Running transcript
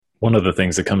One of the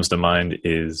things that comes to mind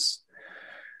is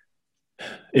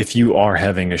if you are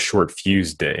having a short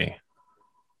fuse day,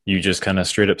 you just kind of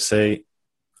straight up say,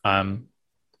 I'm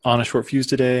on a short fuse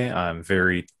today. I'm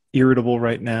very irritable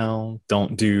right now.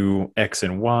 Don't do X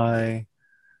and Y.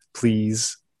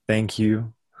 Please. Thank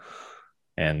you.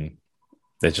 And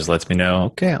that just lets me know,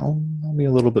 okay, I'll be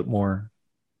a little bit more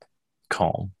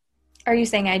calm. Are you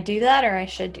saying I do that or I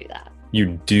should do that?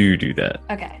 You do that.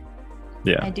 Okay.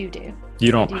 Yeah. I do.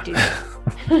 You don't. I do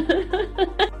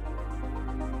that.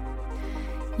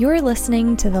 You're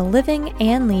listening to the Living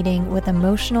and Leading with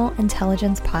Emotional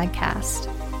Intelligence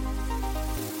podcast.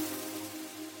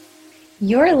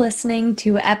 You're listening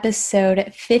to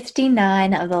episode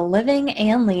 59 of the Living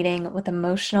and Leading with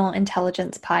Emotional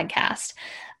Intelligence podcast.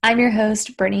 I'm your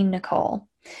host, Brittany Nicole.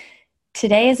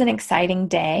 Today is an exciting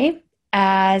day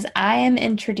as I am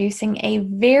introducing a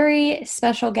very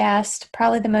special guest,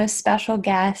 probably the most special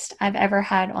guest I've ever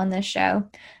had on this show.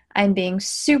 I'm being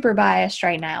super biased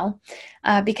right now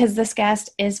because this guest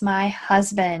is my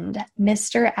husband,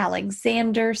 Mr.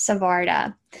 Alexander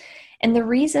Savarda. And the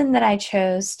reason that I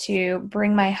chose to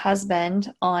bring my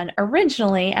husband on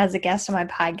originally as a guest on my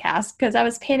podcast, because I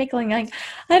was panicking like,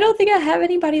 I don't think I have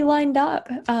anybody lined up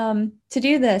to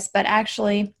do this, but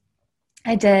actually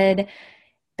I did.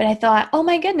 But I thought, oh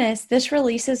my goodness, this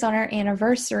releases on our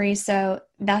anniversary, so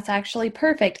that's actually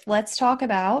perfect. Let's talk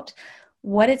about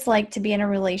what it's like to be in a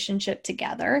relationship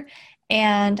together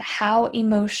and how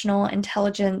emotional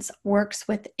intelligence works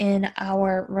within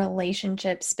our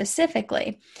relationship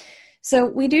specifically. So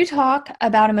we do talk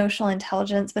about emotional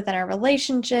intelligence within our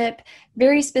relationship,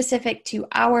 very specific to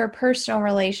our personal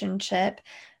relationship,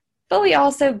 but we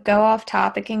also go off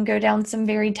topic and go down some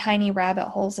very tiny rabbit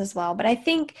holes as well. But I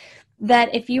think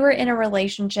that if you are in a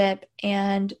relationship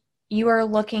and you are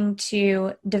looking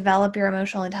to develop your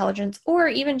emotional intelligence, or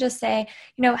even just say,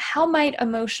 how might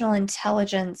emotional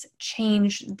intelligence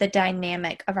change the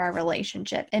dynamic of our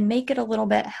relationship and make it a little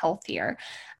bit healthier,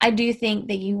 I do think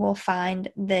that you will find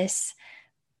this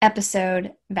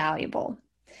episode valuable.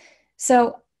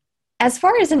 So as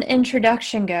far as an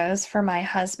introduction goes for my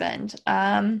husband,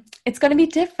 it's going to be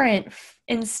different.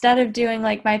 Instead of doing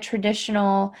like my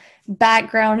traditional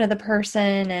background of the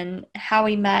person and how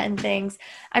we met and things,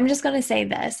 I'm just going to say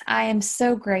this. I am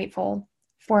so grateful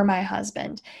for my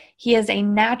husband. He is a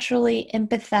naturally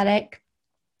empathetic,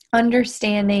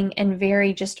 understanding, and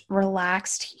very just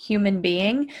relaxed human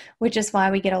being, which is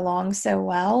why we get along so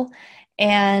well.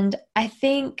 And I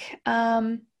think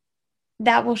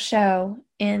that will show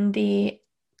in the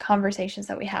conversations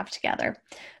that we have together.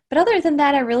 But other than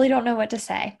that, I really don't know what to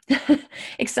say,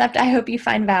 except I hope you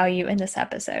find value in this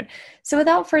episode. So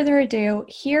without further ado,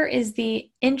 here is the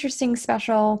interesting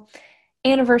special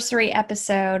anniversary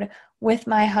episode with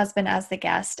my husband as the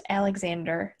guest,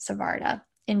 Alexander Savarda.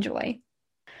 Enjoy.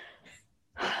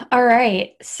 All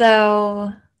right.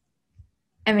 So,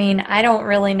 I don't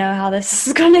really know how this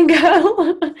is going to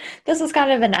go. This was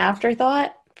kind of an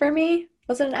afterthought for me.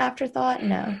 Was it an afterthought?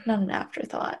 No, not an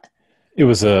afterthought. It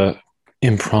was a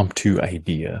impromptu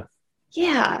idea.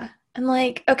 Yeah. I'm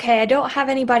like, okay, I don't have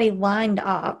anybody lined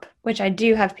up, which I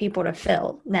do have people to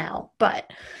fill now,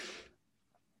 but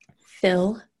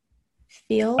Phil?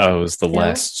 Oh, it was the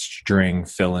last string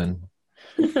fill-in.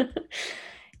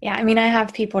 Yeah, I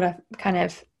have people to kind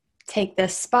of take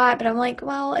this spot, but I'm like,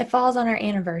 well, it falls on our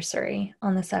anniversary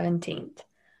on the 17th.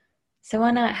 So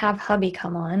why not have hubby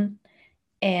come on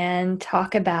and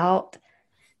talk about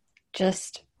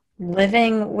just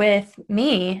living with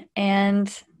me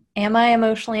and am I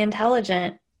emotionally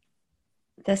intelligent?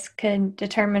 This could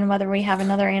determine whether we have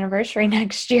another anniversary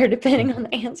next year, depending on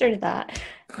the answer to that.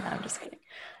 No, I'm just kidding.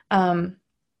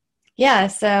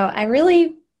 So I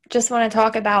really just want to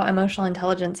talk about emotional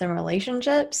intelligence in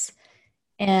relationships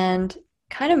and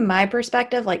kind of my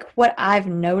perspective, like what I've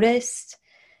noticed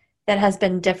that has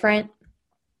been different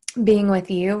being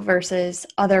with you versus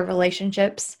other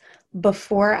relationships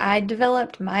before I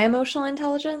developed my emotional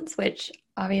intelligence, which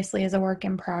obviously is a work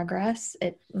in progress.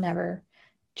 You never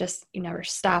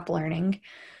stop learning.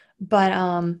 But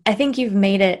I think you've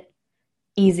made it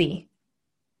easy.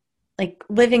 Like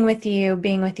living with you,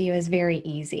 being with you is very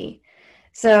easy.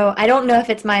 So I don't know if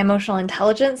it's my emotional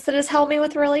intelligence that has helped me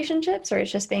with relationships or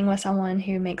it's just being with someone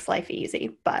who makes life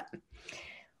easy. But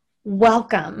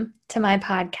welcome to my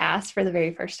podcast for the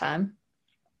very first time.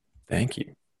 Thank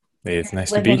you. It's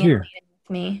nice to be here. With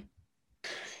me.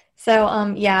 So,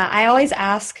 I always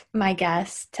ask my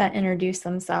guests to introduce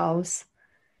themselves.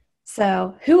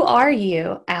 So, who are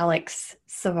you, Alex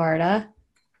Savarda?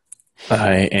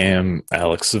 I am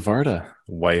Alex Savarda,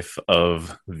 wife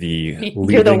of the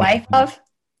You're the wife of?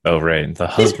 Oh, right. The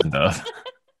husband of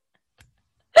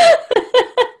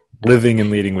living and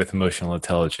leading with emotional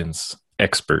intelligence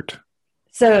expert,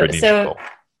 So, Brittany so Nicole.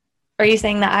 are you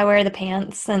saying that I wear the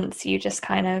pants since you just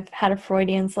kind of had a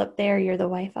Freudian slip there? You're the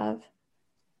wife of?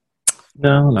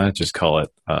 No, I just call it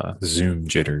Zoom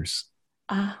jitters.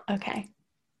 Ah, okay.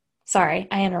 Sorry,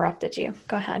 I interrupted you.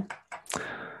 Go ahead.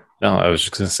 No, I was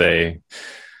just going to say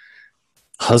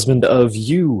husband of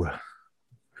you,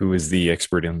 who is the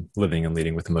expert in living and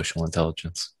leading with emotional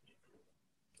intelligence.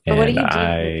 But what do And you do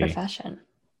for your profession?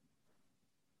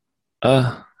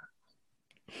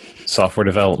 Software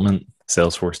development,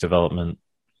 Salesforce development,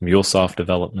 MuleSoft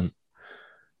development.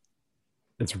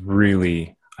 It's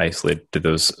really isolated to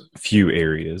those few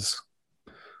areas.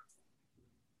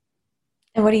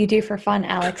 And what do you do for fun,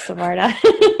 Alex Savarda?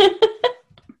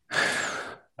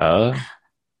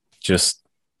 Just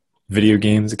video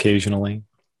games occasionally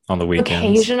on the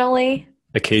weekends.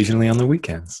 Occasionally on the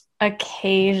weekends.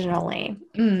 Occasionally.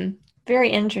 Very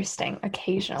interesting.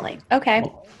 Occasionally. Okay.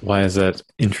 Why is that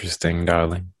interesting,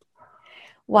 darling?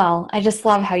 Well, I just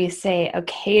love how you say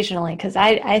occasionally, because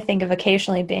I think of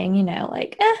occasionally being,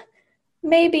 like,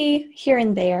 maybe here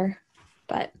and there.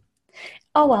 But,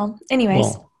 oh well. Anyways.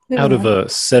 Well, out of a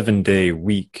 7-day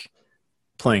week,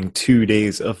 playing 2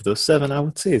 days of those 7, I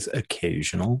would say is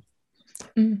occasional.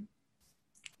 2 out of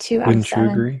 7. Wouldn't you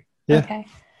agree? Yeah. Okay.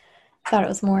 Thought it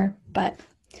was more, but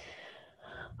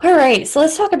all right. So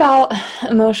let's talk about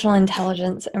emotional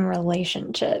intelligence and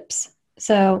relationships.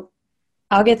 So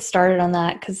I'll get started on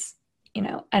that because,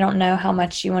 I don't know how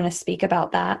much you want to speak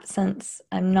about that since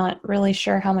I'm not really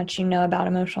sure how much you know about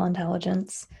emotional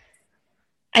intelligence.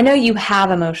 I know you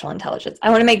have emotional intelligence. I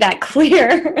want to make that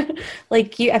clear.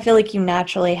 I feel like you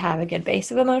naturally have a good base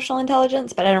of emotional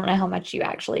intelligence, but I don't know how much you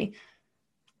actually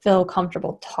feel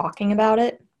comfortable talking about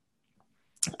it.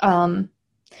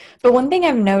 But one thing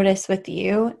I've noticed with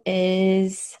you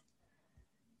is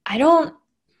I don't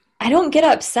get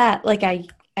upset like I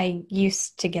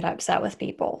used to get upset with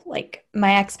people. Like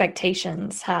my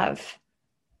expectations have,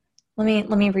 let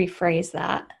me rephrase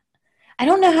that. I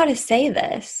don't know how to say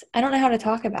this. I don't know how to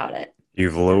talk about it.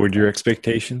 You've lowered your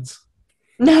expectations?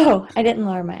 No, I didn't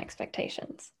lower my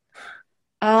expectations.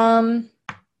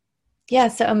 Yeah,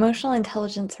 so emotional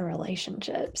intelligence and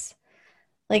relationships.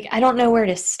 I don't know where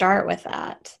to start with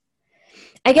that.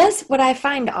 I guess what I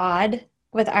find odd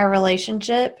with our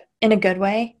relationship, in a good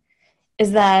way,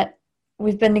 is that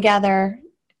we've been together,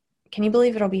 can you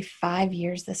believe it'll be 5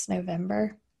 years this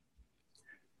November?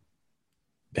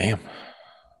 Damn.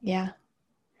 Yeah.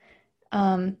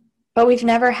 But we've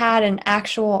never had an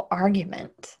actual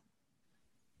argument.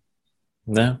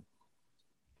 No.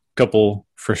 Couple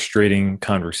frustrating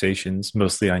conversations,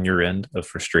 mostly on your end of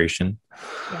frustration.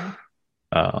 Yeah.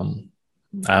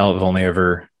 I've only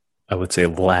ever, I would say,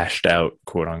 lashed out,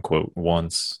 quote unquote,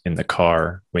 once in the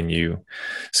car when you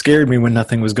scared me when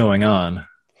nothing was going on.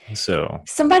 So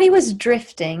somebody was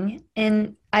drifting,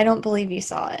 and I don't believe you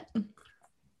saw it.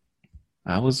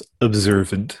 I was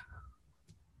observant.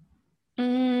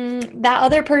 That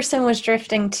other person was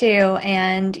drifting too,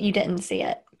 and you didn't see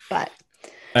it. But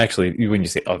actually, when you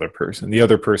say other person, the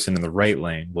other person in the right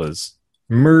lane was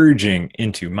merging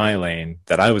into my lane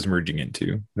that I was merging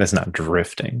into. That's not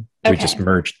drifting. Okay. We just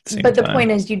merged at the same time. But the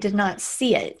point is you did not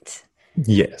see it.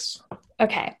 Yes.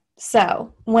 Okay.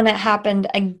 So when it happened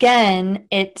again,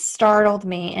 it startled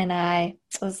me and I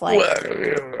was like...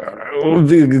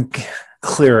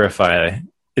 Clarify.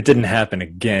 It didn't happen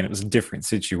again. It was a different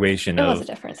situation. It was a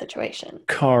different situation.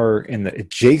 Car in the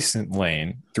adjacent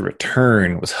lane through a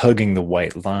turn was hugging the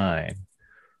white line.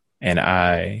 And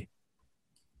I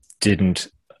didn't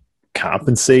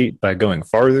compensate by going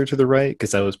farther to the right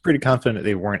because I was pretty confident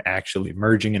they weren't actually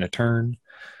merging in a turn.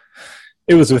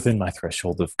 It was within my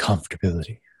threshold of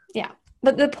comfortability. Yeah.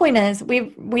 But the point is,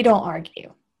 we don't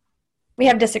argue. We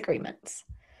have disagreements.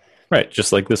 Right.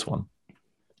 Just like this one.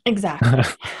 Exactly.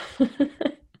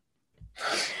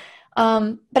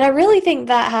 But I really think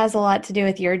that has a lot to do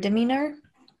with your demeanor.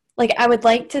 I would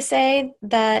like to say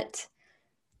that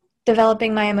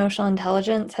developing my emotional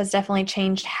intelligence has definitely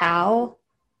changed how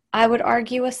I would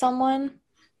argue with someone.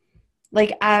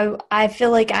 I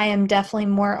feel like I am definitely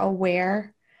more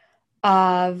aware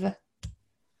of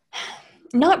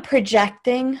not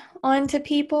projecting onto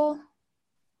people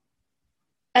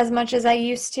as much as I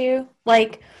used to.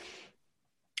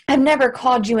 I've never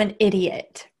called you an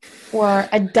idiot or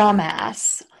a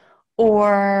dumbass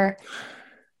or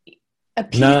a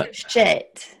piece of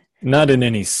shit. Not in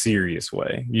any serious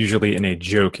way, usually in a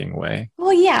joking way.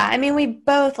 Well, yeah. I mean, we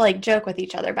both joke with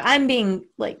each other, but I'm being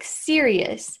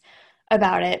serious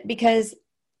about it because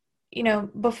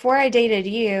before I dated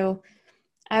you,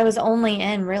 I was only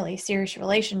in really serious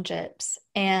relationships,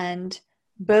 and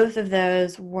both of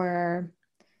those were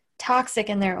toxic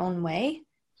in their own way.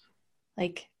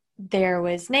 Like, there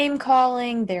was name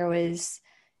calling, there was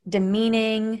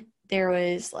demeaning, there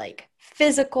was like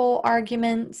physical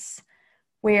arguments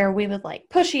where we would like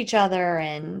push each other,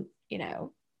 and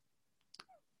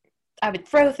I would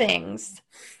throw things.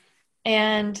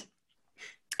 And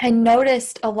I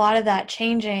noticed a lot of that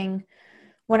changing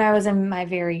when I was in my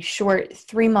very short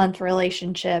 3-month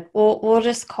relationship. We'll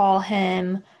just call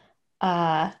him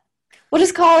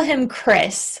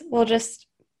Chris. We'll just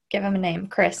give him a name,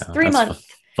 Chris. Oh, 3 that's months.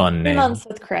 a fun 3 name. months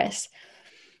with Chris.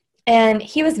 And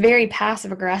he was very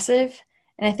passive aggressive.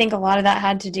 And I think a lot of that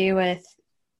had to do with,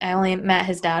 I only met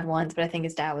his dad once, but I think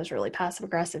his dad was really passive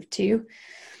aggressive too.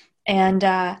 And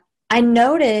I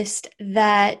noticed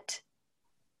that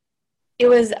it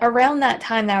was around that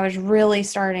time that I was really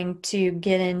starting to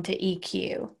get into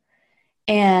EQ,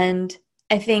 and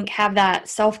I think have that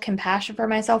self-compassion for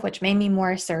myself, which made me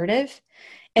more assertive.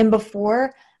 And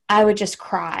before, I would just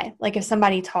cry. Like, if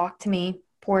somebody talked to me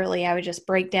poorly, I would just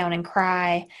break down and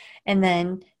cry, and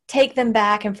then take them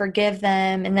back and forgive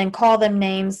them, and then call them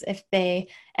names if they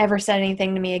ever said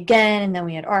anything to me again, and then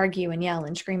we would argue and yell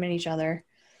and scream at each other.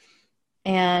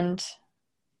 And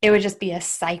it would just be a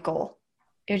cycle.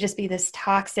 It would just be this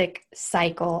toxic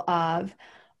cycle of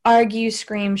argue,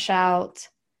 scream, shout,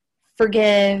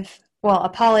 forgive,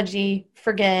 apology,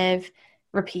 forgive,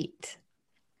 repeat.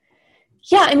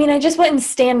 Yeah, I mean, I just wouldn't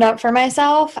stand up for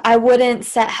myself. I wouldn't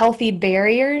set healthy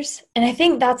barriers. And I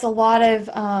think that's a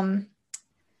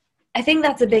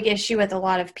big issue with a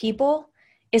lot of people,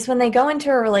 is when they go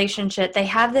into a relationship, they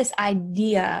have this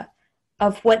idea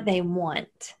of what they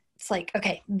want. It's like,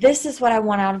 okay, this is what I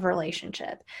want out of a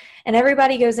relationship. And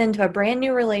everybody goes into a brand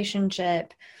new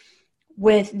relationship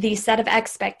with these set of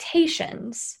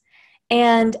expectations.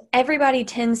 And everybody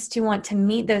tends to want to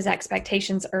meet those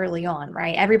expectations early on,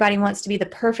 right? Everybody wants to be the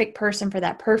perfect person for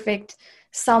that perfect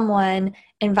someone,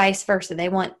 and vice versa. They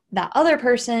want that other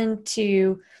person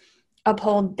to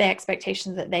uphold the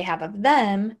expectations that they have of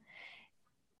them.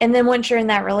 And then once you're in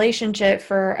that relationship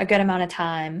for a good amount of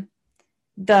time,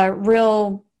 the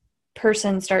real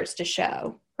person starts to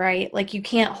show, right? Like, you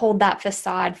can't hold that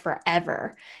facade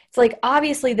forever. It's like,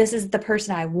 obviously this is the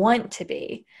person I want to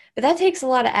be, but that takes a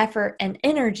lot of effort and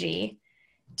energy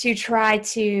to try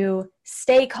to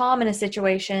stay calm in a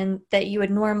situation that you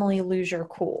would normally lose your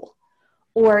cool,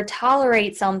 or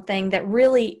tolerate something that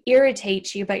really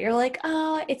irritates you, but you're like,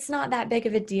 oh, it's not that big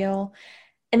of a deal.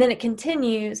 And then it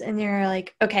continues, and you're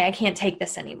like, okay, I can't take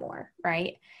this anymore,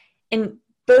 right? And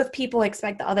both people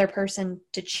expect the other person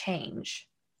to change,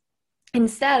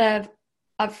 instead of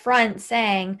upfront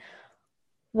saying,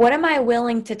 what am I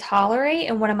willing to tolerate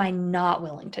and what am I not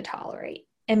willing to tolerate?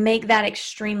 And make that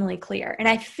extremely clear. And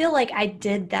I feel like I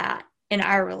did that in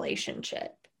our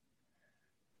relationship.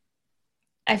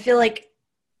 I feel like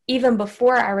even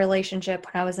before our relationship,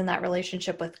 when I was in that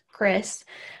relationship with Chris,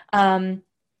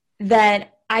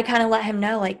 that I kind of let him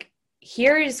know, like,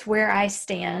 here's where I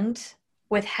stand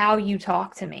with how you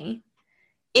talk to me.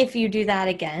 If you do that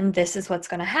again, this is what's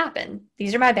going to happen.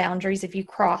 These are my boundaries. If you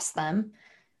cross them,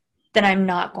 then I'm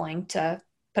not going to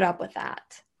put up with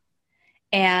that.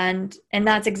 And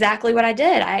that's exactly what I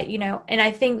did. And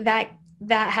I think that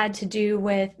had to do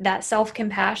with that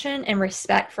self-compassion and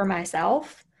respect for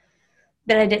myself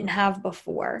that I didn't have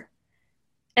before.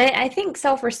 And I think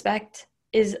self-respect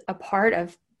is a part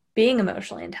of being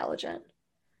emotionally intelligent,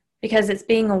 because it's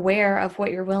being aware of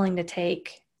what you're willing to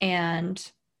take,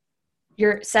 and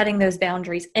you're setting those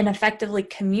boundaries and effectively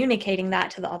communicating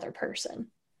that to the other person.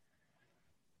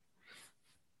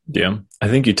 Yeah, I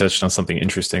think you touched on something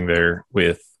interesting there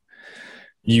with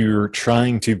you're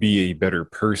trying to be a better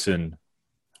person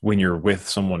when you're with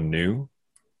someone new,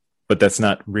 but that's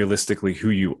not realistically who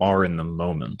you are in the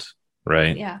moment,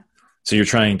 right? Yeah. So you're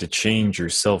trying to change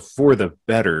yourself for the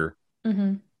better.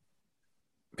 Mm-hmm.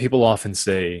 People often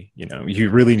say, you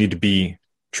really need to be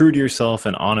true to yourself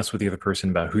and honest with the other person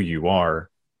about who you are.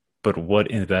 But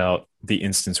what about the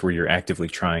instance where you're actively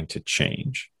trying to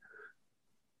change?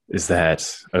 Is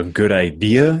that a good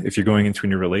idea? If you're going into a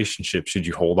new relationship, should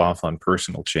you hold off on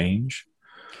personal change?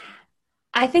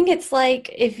 I think it's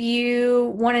like if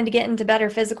you wanted to get into better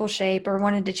physical shape or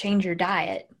wanted to change your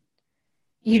diet,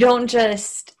 you don't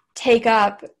just take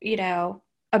up,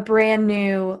 a brand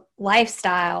new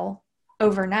lifestyle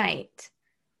overnight.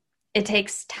 It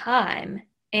takes time,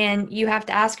 and you have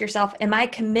to ask yourself, am I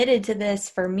committed to this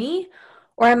for me,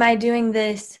 or am I doing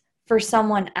this for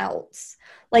someone else?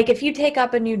 Like, if you take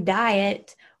up a new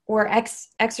diet or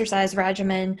exercise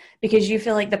regimen because you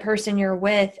feel like the person you're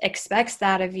with expects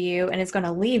that of you and is going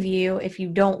to leave you if you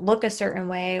don't look a certain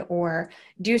way or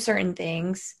do certain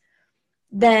things,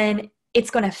 then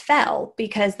it's going to fail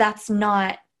because that's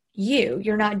not you.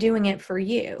 You're not doing it for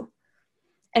you.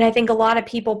 And I think a lot of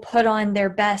people put on their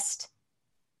best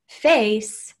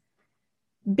face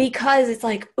because it's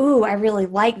like, ooh, I really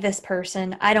like this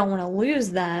person. I don't want to lose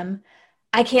them.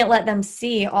 I can't let them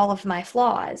see all of my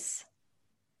flaws.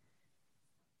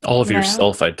 All of your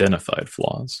self-identified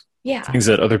flaws. Yeah. Things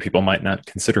that other people might not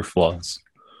consider flaws,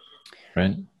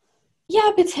 right?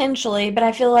 Yeah, potentially. But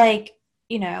I feel like,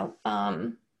 I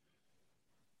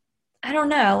don't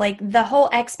know, like the whole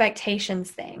expectations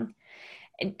thing.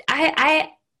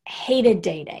 I hated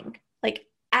dating, like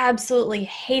absolutely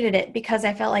hated it because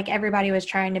I felt like everybody was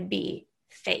trying to be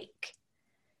fake,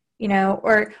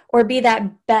 or be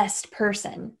that best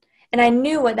person. And I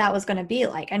knew what that was going to be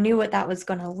like. I knew what that was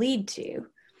going to lead to.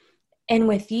 And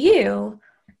with you,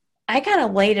 I kind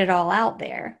of laid it all out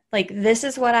there. Like, this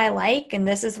is what I like and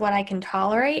this is what I can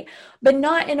tolerate, but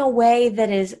not in a way that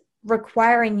is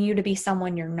requiring you to be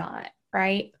someone you're not,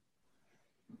 right?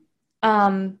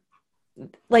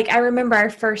 Like, I remember our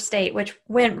first date, which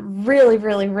went really,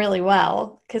 really, really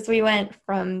well because we went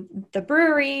from the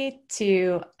brewery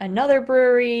to another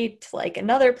brewery to like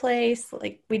another place.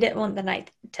 Like, we didn't want the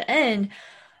night to end.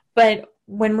 But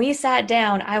when we sat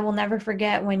down, I will never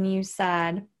forget when I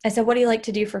said, what do you like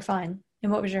to do for fun?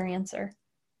 And what was your answer?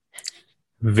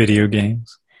 Video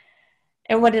games.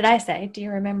 And what did I say? Do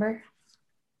you remember?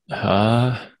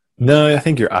 No, I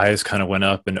think your eyes kind of went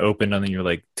up and opened, and then you're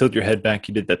like, tilt your head back.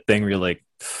 You did that thing where you're like,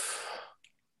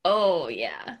 oh,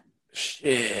 yeah.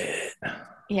 Shit.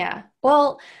 Yeah.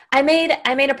 Well, I made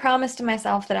a promise to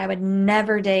myself that I would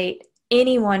never date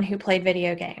anyone who played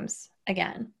video games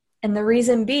again. And the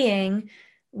reason being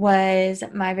was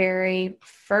my very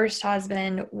first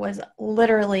husband was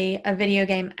literally a video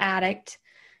game addict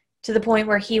to the point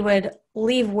where he would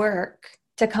leave work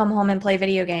to come home and play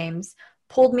video games,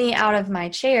 pulled me out of my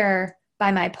chair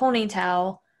by my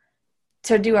ponytail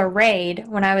to do a raid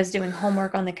when I was doing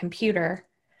homework on the computer.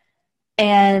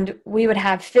 And we would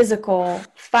have physical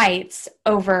fights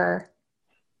over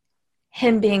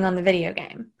him being on the video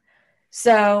game.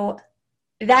 So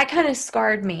that kind of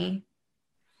scarred me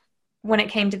when it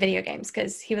came to video games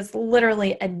because he was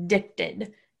literally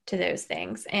addicted to those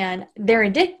things and they're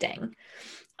addicting.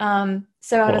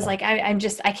 So I was like,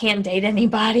 I can't date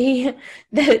anybody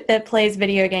that plays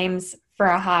video games for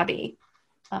a hobby.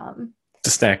 To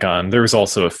stack on, there was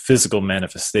also a physical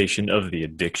manifestation of the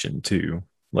addiction too,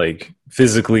 like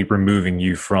physically removing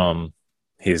you from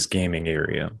his gaming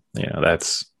area.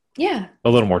 That's a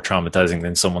little more traumatizing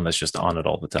than someone that's just on it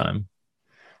all the time.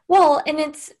 Well,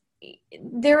 and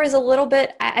there is a little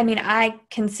bit, I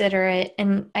consider it,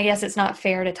 and I guess it's not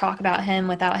fair to talk about him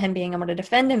without him being able to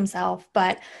defend himself,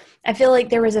 but I feel like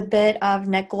there was a bit of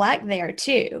neglect there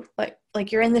too.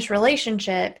 Like you're in this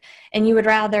relationship and you would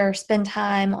rather spend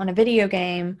time on a video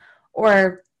game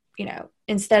or,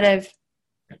 instead of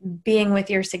being with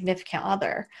your significant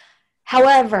other.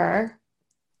 However,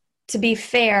 to be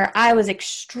fair, I was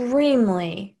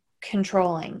extremely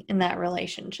controlling in that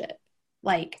relationship.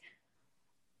 Like,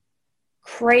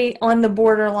 on the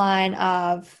borderline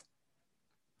of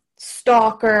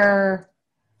stalker,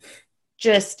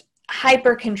 just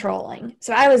hyper controlling.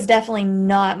 So I was definitely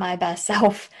not my best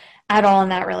self at all in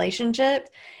that relationship.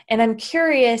 And I'm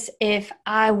curious if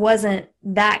I wasn't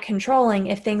that controlling,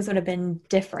 if things would have been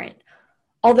different.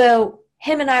 Although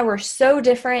him and I were so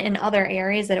different in other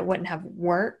areas that it wouldn't have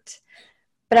worked.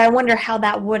 But I wonder how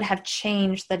that would have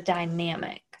changed the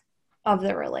dynamic of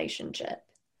the relationship.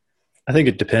 I think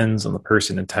it depends on the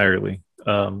person entirely.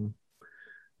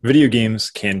 Video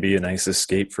games can be a nice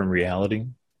escape from reality.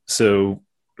 So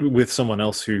with someone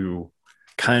else who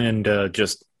kind of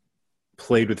just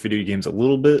played with video games a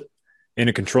little bit in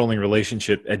a controlling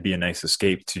relationship, it'd be a nice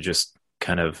escape to just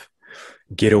kind of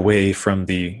get away from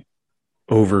the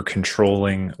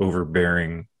over-controlling,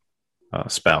 overbearing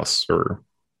spouse or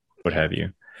what have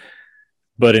you.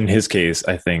 But in his case,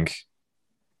 I think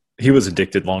he was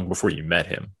addicted long before you met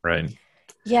him, right?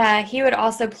 Yeah, he would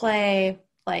also play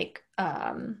like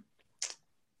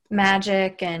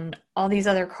Magic and all these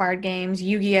other card games,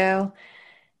 Yu-Gi-Oh!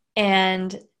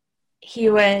 And he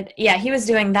was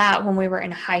doing that when we were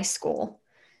in high school.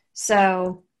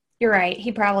 So you're right,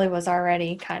 he probably was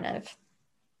already kind of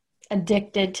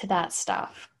addicted to that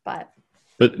stuff. But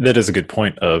that is a good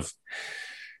point of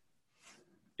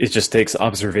it just takes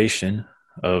observation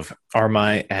of, are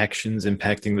my actions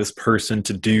impacting this person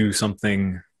to do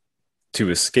something to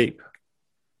escape?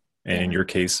 And in your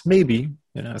case, maybe,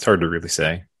 It's hard to really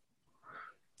say.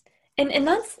 And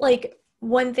that's like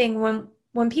one thing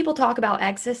when people talk about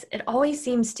exes, it always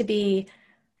seems to be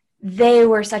they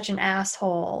were such an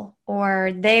asshole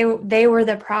or they were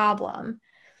the problem.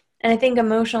 And I think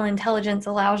emotional intelligence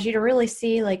allows you to really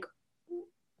see like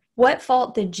what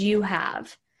fault did you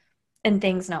have in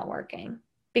things not working?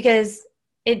 Because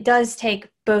it does take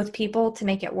both people to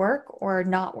make it work or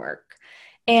not work.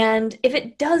 And if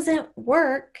it doesn't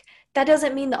work, that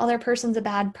doesn't mean the other person's a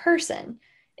bad person.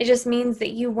 It just means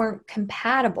that you weren't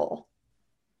compatible,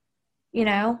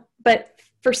 But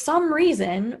for some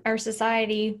reason, our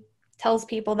society tells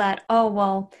people that, oh,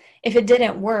 well, if it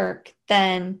didn't work,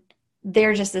 then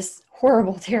they're just this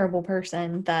horrible, terrible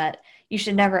person that you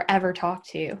should never, ever talk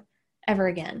to ever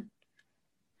again,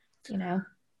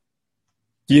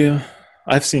 Yeah,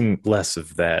 I've seen less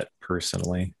of that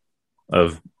personally,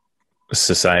 of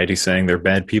society saying they're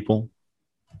bad people.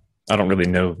 I don't really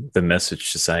know the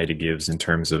message society gives in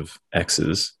terms of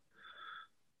exes.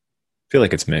 I feel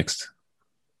like it's mixed.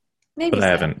 Maybe but so. I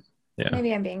haven't. Yeah.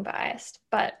 Maybe I'm being biased,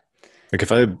 but like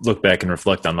if I look back and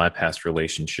reflect on my past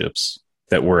relationships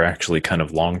that were actually kind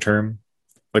of long term,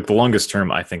 like the longest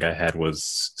term I think I had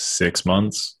was 6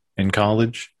 months in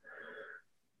college,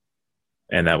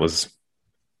 and that was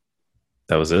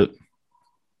it.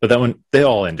 But that one, they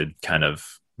all ended kind of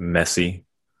messy,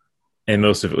 and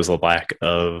most of it was a lack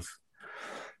of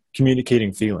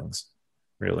communicating feelings.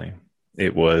 Really,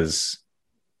 it was,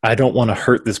 I don't want to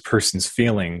hurt this person's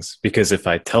feelings because if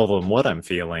I tell them what I'm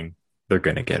feeling, they're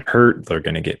going to get hurt, they're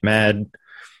going to get mad.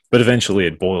 But eventually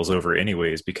it boils over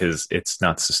anyways because it's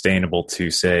not sustainable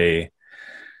to say,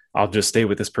 I'll just stay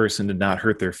with this person to not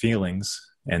hurt their feelings.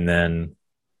 And then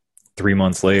 3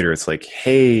 months later, it's like,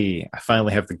 hey, I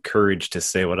finally have the courage to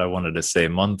say what I wanted to say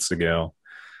months ago.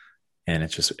 And it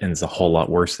just ends a whole lot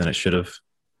worse than it should have.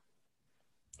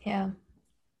 Yeah.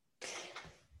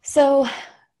 So,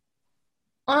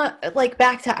 like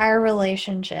back to our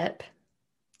relationship,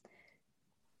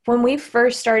 when we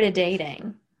first started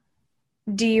dating,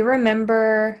 do you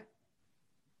remember?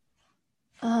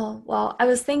 Oh, well, I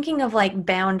was thinking of like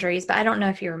boundaries, but I don't know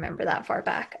if you remember that far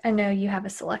back. I know you have a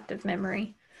selective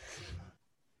memory.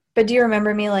 But do you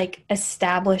remember me like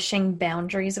establishing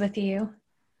boundaries with you?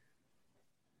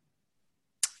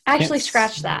 Actually, Yes.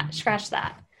 Scratch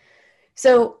that.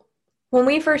 So when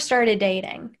we first started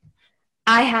dating,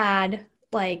 I had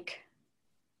like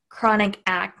chronic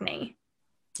acne.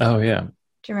 Oh, yeah. Do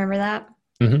you remember that?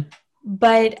 Mm-hmm.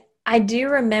 But I do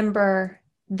remember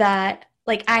that,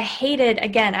 like, I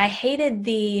hated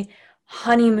the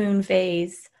honeymoon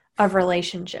phase of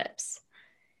relationships.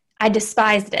 I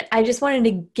despised it. I just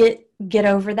wanted to get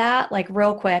over that, like,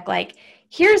 real quick. Like,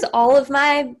 here's all of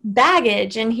my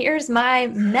baggage and here's my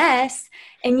mess,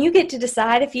 and you get to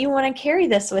decide if you want to carry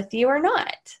this with you or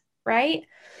not, right?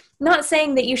 Not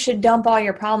saying that you should dump all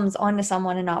your problems onto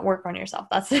someone and not work on yourself.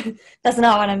 That's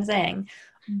not what I'm saying.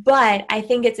 But I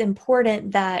think it's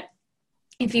important that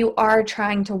if you are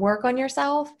trying to work on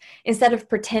yourself, instead of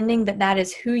pretending that that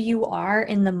is who you are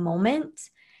in the moment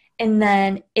and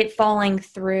then it falling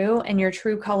through and your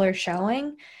true colors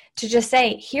showing, to just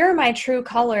say, here are my true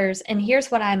colors and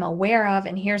here's what I'm aware of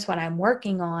and here's what I'm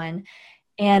working on.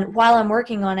 And while I'm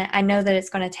working on it, I know that it's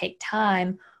going to take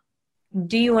time.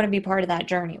 Do you want to be part of that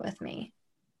journey with me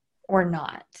or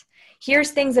not?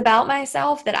 Here's things about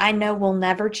myself that I know will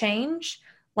never change,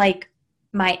 like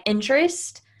my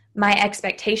interest, my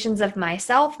expectations of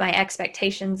myself, my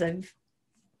expectations of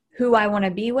who I want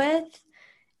to be with.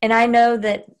 And I know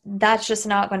that that's just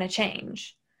not going to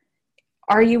change.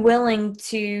 Are you willing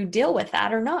to deal with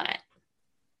that or not?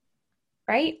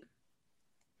 Right?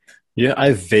 Yeah,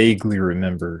 I vaguely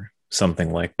remember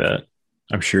something like that.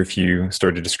 I'm sure if you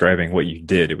started describing what you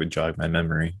did, it would jog my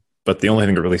memory. But the only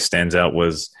thing that really stands out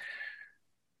was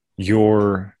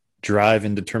your drive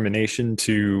and determination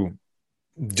to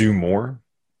do more,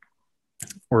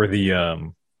 or the I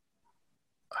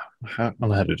don't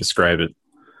know how to describe it.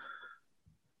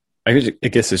 I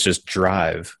guess it's just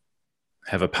drive.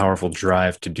 Have a powerful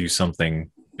drive to do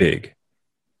something big.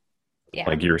 Yeah.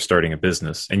 Like you were starting a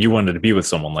business and you wanted to be with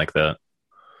someone like that.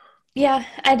 Yeah,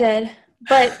 I did.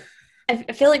 But I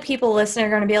feel like people listening are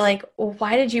going to be like, well,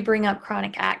 why did you bring up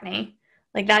chronic acne?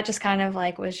 Like that just kind of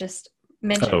like was just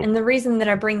mentioned. Oh. And the reason that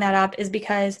I bring that up is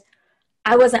because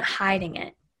I wasn't hiding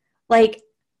it. Like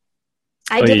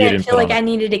I didn't feel like I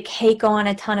needed to cake on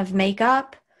a ton of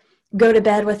makeup, go to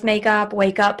bed with makeup,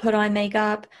 wake up, put on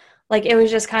makeup. Like it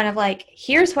was just kind of like,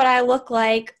 here's what I look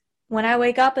like when I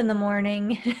wake up in the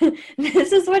morning.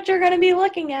 This is what you're going to be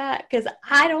looking at because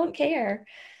I don't care,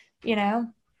 you know?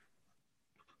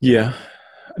 Yeah.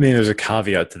 I mean, there's a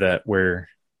caveat to that where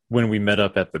when we met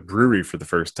up at the brewery for the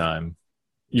first time,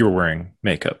 you were wearing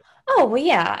makeup. Oh, well,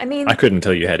 yeah. I I mean, couldn't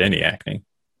tell you had any acne.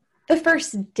 the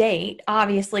first date,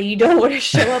 obviously, you don't want to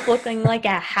show up looking like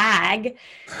a hag,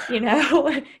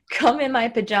 come in my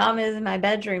pajamas and my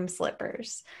bedroom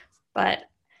slippers. But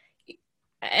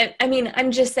I mean,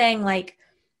 I'm just saying, like,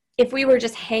 if we were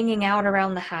just hanging out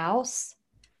around the house,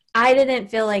 I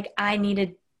didn't feel like I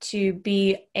needed to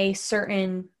be a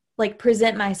certain, like,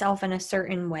 present myself in a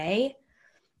certain way.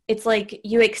 It's like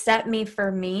you accept me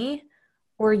for me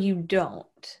or you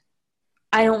don't.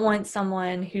 I don't want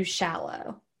someone who's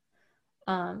shallow,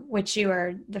 which you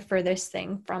are the furthest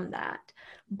thing from that.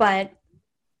 But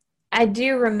I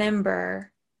do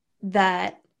remember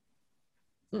that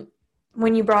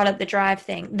when you brought up the drive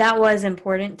thing, that was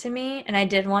important to me. And I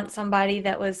did want somebody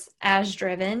that was as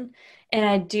driven. And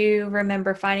I do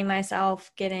remember finding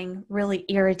myself getting really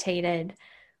irritated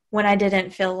when I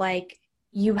didn't feel like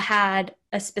you had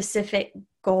a specific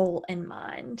goal in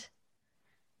mind.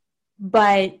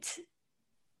 But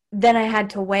then I had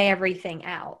to weigh everything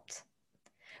out.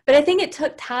 But I think it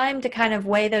took time to kind of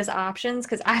weigh those options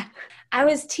because I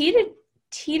was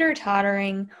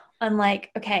teeter-tottering on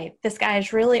like, okay, this guy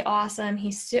is really awesome.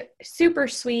 He's super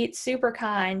sweet, super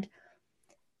kind.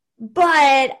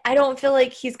 But I don't feel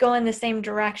like he's going the same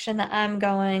direction that I'm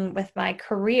going with my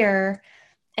career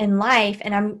and life.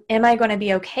 And am I going to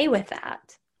be okay with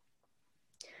that?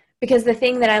 Because the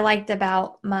thing that I liked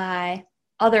about my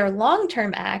other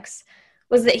long-term ex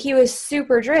was that he was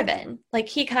super driven. Like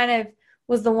he kind of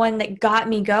was the one that got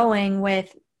me going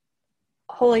with,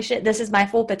 holy shit, this is my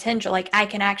full potential. Like I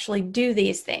can actually do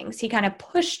these things. He kind of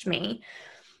pushed me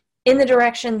in the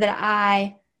direction that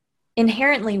I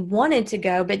inherently wanted to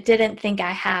go, but didn't think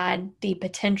I had the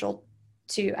potential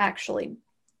to actually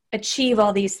achieve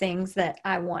all these things that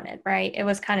I wanted, right? It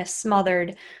was kind of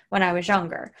smothered when I was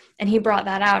younger, and he brought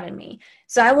that out in me.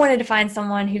 So I wanted to find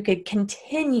someone who could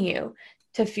continue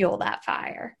to fuel that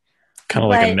fire. Kind of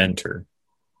like a mentor.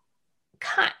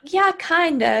 Yeah,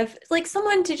 kind of. Like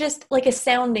someone to just, like a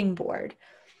sounding board,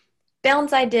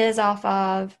 bounce ideas off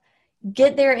of,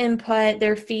 get their input,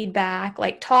 their feedback,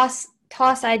 like toss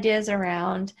ideas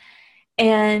around.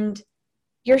 And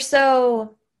you're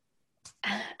so,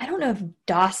 I don't know if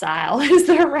docile is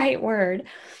the right word,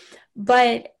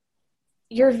 but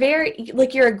you're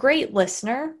you're a great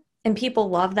listener and people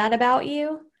love that about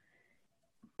you.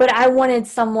 But I wanted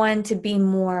someone to be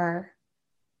more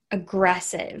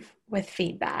aggressive with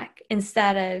feedback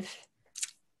instead of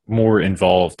more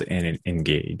involved and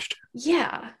engaged.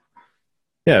 Yeah.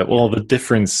 Yeah. Well, the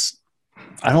difference,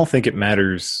 I don't think it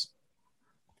matters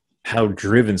how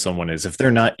driven someone is. If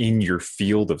they're not in your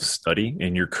field of study,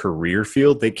 in your career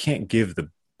field, they can't give the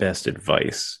best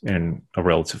advice in a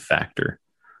relative factor.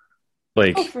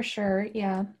 Like, oh, for sure.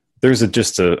 Yeah. There's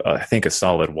I think a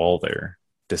solid wall there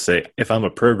to say, if I'm a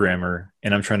programmer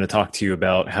and I'm trying to talk to you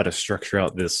about how to structure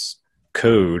out this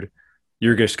code,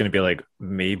 you're just going to be like,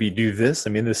 maybe do this.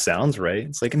 I mean, this sounds right.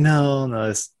 It's like,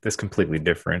 no, that's completely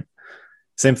different.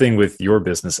 Same thing with your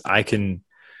business. I can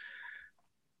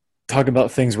talk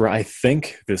about things where I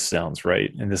think this sounds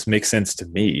right and this makes sense to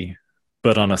me,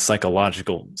 but on a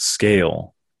psychological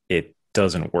scale, it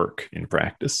doesn't work in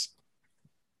practice.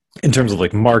 In terms of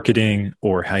like marketing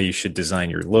or how you should design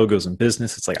your logos and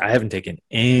business, it's like I haven't taken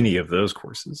any of those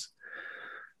courses.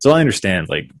 So I understand,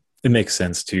 like, it makes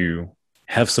sense to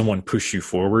have someone push you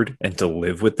forward and to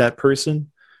live with that person.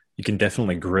 You can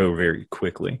definitely grow very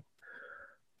quickly.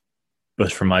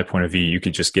 But from my point of view, you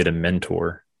could just get a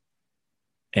mentor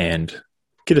and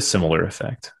get a similar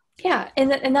effect. Yeah,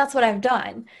 and that's what I've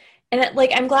done. And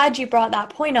I'm glad you brought that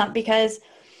point up because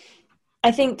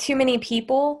I think too many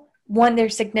people want their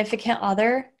significant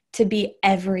other to be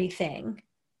everything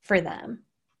for them.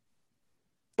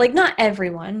 Like not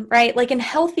everyone, right? Like in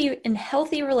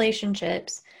healthy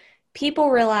relationships, people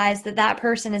realize that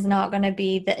person is not going to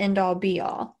be the end all be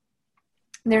all.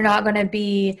 They're not going to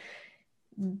be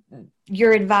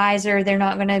your advisor. They're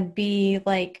not going to be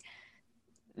like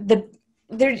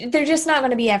they're just not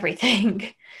going to be everything.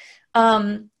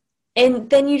 And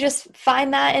then you just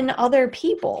find that in other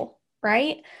people,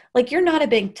 right? Like you're not a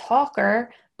big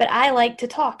talker, but I like to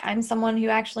talk. I'm someone who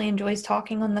actually enjoys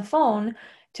talking on the phone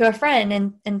to a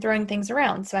friend and throwing things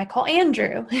around. So I call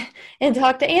Andrew and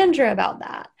talk to Andrew about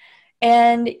that.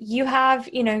 And you have,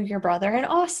 your brother in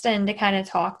Austin to kind of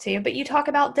talk to, but you talk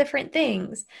about different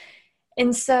things.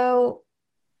 And so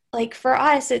like for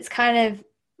us, it's kind of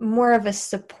more of a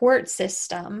support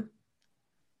system,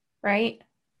 right?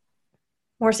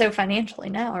 More so financially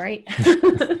now, right?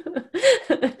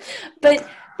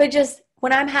 But just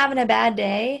when I'm having a bad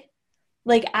day,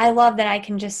 Like, I love that I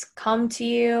can just come to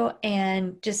you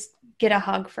and just get a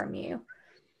hug from you.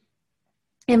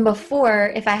 And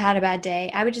before, if I had a bad day,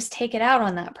 I would just take it out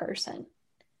on that person.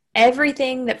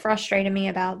 Everything that frustrated me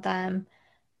about them,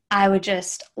 I would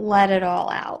just let it all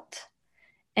out.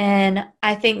 And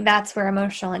I think that's where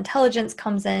emotional intelligence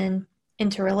comes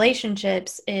into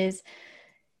relationships, is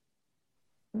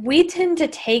we tend to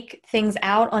take things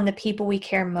out on the people we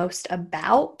care most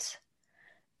about,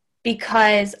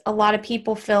 because a lot of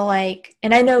people feel like,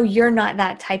 and I know you're not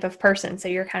that type of person, so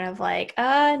you're kind of like,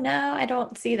 no, I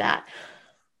don't see that.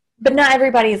 But not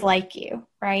everybody's like you,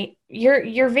 right?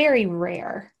 You're very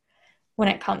rare when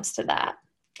it comes to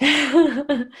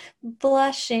that.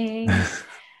 Blushing.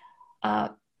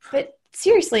 But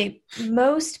seriously,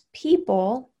 most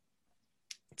people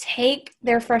take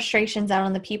their frustrations out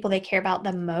on the people they care about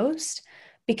the most,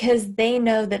 because they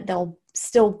know that they'll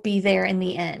still be there in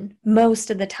the end most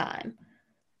of the time,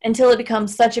 until it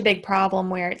becomes such a big problem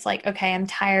where it's like, okay, I'm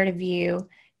tired of you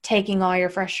taking all your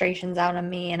frustrations out on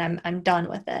me, and I'm done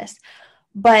with this.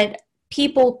 But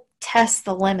people test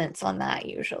the limits on that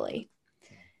usually.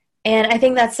 And I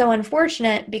think that's so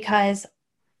unfortunate, because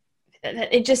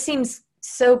it just seems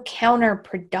so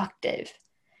counterproductive.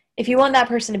 If you want that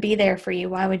person to be there for you,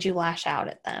 why would you lash out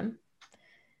at them?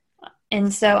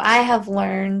 And so I have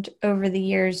learned over the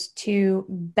years to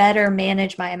better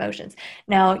manage my emotions.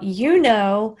 Now, you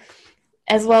know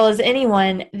as well as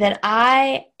anyone that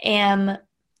I am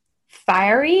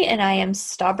fiery and I am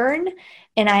stubborn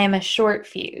and I am a short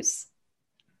fuse.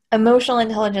 Emotional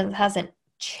intelligence hasn't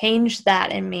changed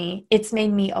that in me. It's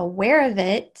made me aware of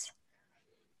it.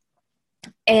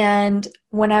 And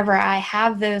whenever I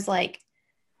have those like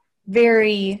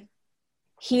very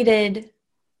heated,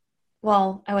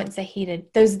 well, I wouldn't say heated,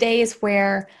 those days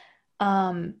where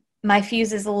my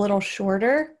fuse is a little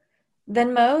shorter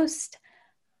than most,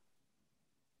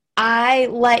 I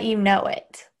let you know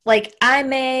it. Like, I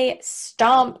may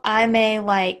stomp, I may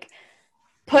like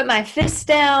put my fist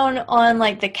down on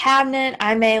like the cabinet,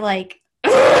 I may like,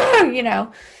 you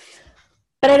know,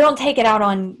 but I don't take it out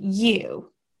on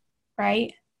you,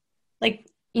 right? Like,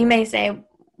 you may say,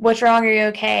 what's wrong? Are you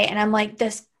okay? And I'm like,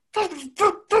 this,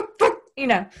 you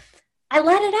know, I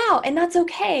let it out, and that's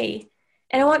okay.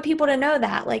 And I want people to know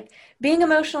that, like, being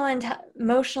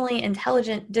emotionally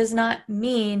intelligent does not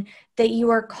mean that you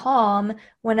are calm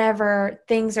whenever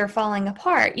things are falling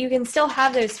apart. You can still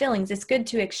have those feelings. It's good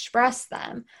to express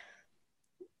them.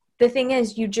 The thing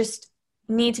is, you just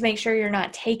need to make sure you're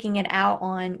not taking it out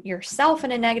on yourself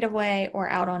in a negative way or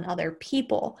out on other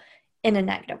people in a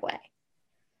negative way.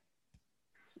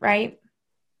 Right?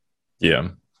 Yeah.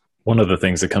 One of the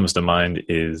things that comes to mind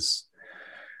is,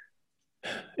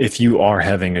 if you are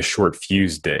having a short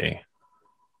fuse day,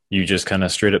 you just kind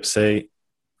of straight up say,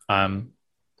 I'm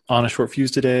on a short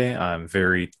fuse today. I'm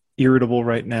very irritable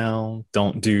right now.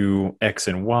 Don't do X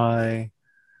and Y.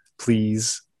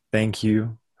 Please. Thank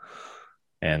you.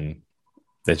 And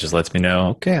that just lets me know,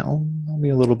 okay, I'll be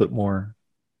a little bit more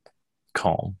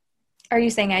calm. Are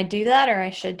you saying I do that, or I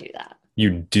should do that?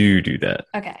 You do that.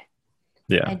 Okay.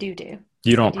 Yeah. I do.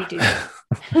 You don't. I do.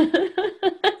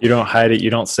 You don't hide it.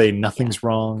 You don't say nothing's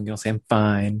wrong. You don't say I'm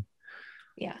fine.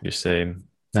 Yeah. You say,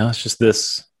 no, it's just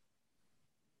this.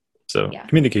 So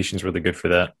communication is really good for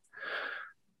that.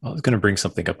 I was going to bring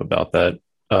something up about that,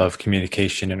 of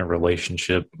communication in a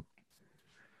relationship.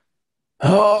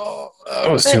 Oh,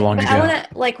 that was too long ago. I want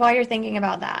to, like, while you're thinking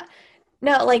about that,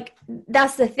 no, like,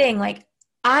 that's the thing. Like,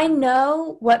 I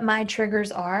know what my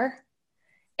triggers are.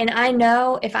 And I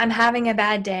know if I'm having a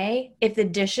bad day, if the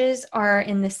dishes are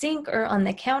in the sink or on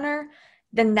the counter,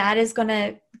 then that is going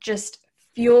to just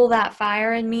fuel that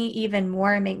fire in me even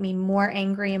more and make me more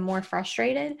angry and more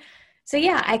frustrated. So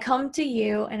yeah, I come to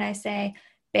you and I say,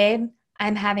 babe,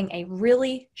 I'm having a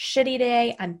really shitty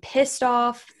day. I'm pissed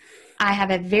off. I have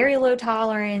a very low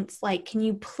tolerance. Like, can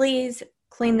you please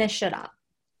clean this shit up?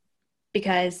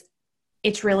 Because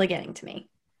it's really getting to me.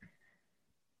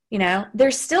 You know,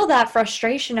 there's still that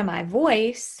frustration in my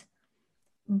voice,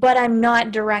 but I'm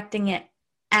not directing it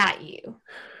at you.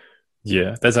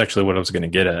 Yeah, that's actually what I was going to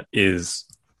get at, is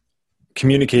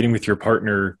communicating with your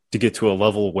partner to get to a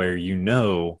level where, you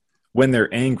know, when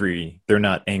they're angry, they're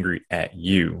not angry at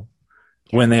you.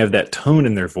 When they have that tone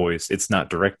in their voice, it's not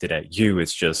directed at you.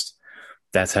 It's just,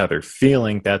 that's how they're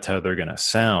feeling. That's how they're going to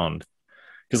sound.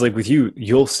 Because like with you,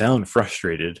 you'll sound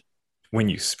frustrated when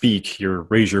you speak. You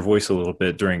raise your voice a little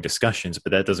bit during discussions,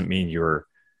 but that doesn't mean you're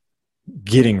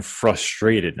getting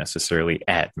frustrated necessarily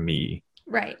at me.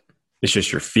 Right. It's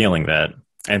just you're feeling that.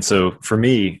 And so for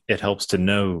me, it helps to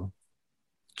know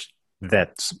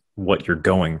that's what you're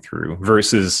going through,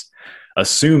 versus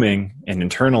assuming and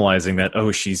internalizing that,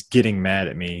 oh, she's getting mad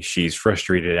at me, she's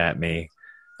frustrated at me,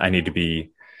 I need to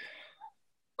be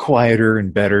quieter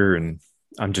and better, and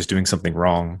I'm just doing something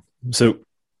wrong. So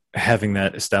having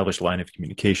that established line of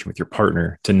communication with your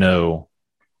partner to know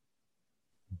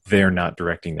they're not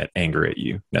directing that anger at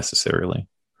you necessarily.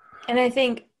 And I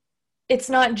think it's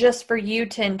not just for you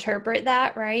to interpret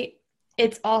that, right?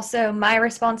 It's also my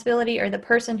responsibility, or the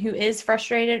person who is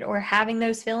frustrated or having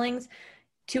those feelings,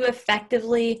 to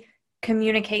effectively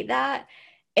communicate that.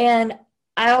 And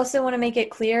I also want to make it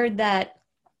clear that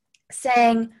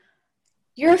saying,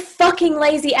 "You're a fucking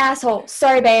lazy asshole.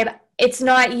 Sorry, babe. It's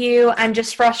not you. I'm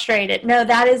just frustrated." No,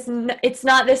 it's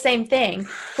not the same thing.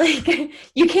 Like,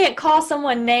 you can't call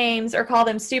someone names or call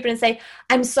them stupid and say,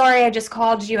 "I'm sorry, I just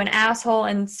called you an asshole,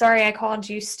 and sorry I called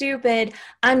you stupid.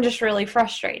 I'm just really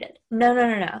frustrated."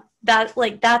 No.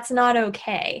 That's not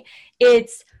okay.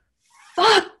 It's,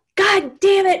 "Fuck, God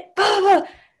damn it.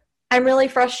 I'm really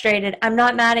frustrated. I'm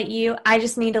not mad at you. I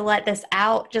just need to let this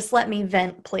out. Just let me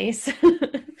vent, please."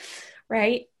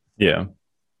 Right? Yeah.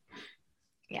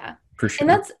 Yeah. For sure.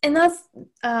 And that's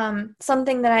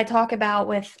something that I talk about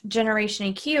with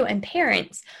Generation EQ and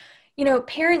parents. You know,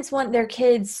 parents want their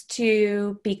kids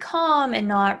to be calm and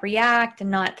not react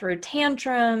and not throw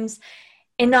tantrums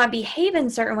and not behave in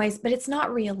certain ways, but it's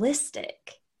not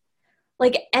realistic.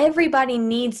 Like, everybody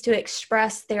needs to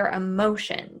express their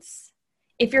emotions.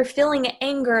 If you're feeling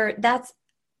anger, that's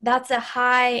a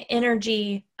high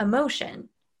energy emotion.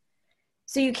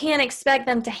 So you can't expect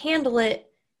them to handle it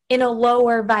in a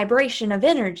lower vibration of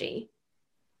energy.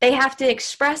 They have to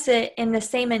express it in the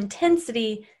same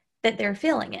intensity that they're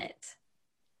feeling it.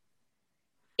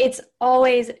 It's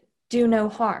always do no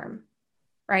harm,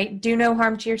 right? Do no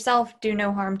harm to yourself, do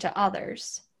no harm to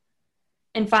others,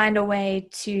 and find a way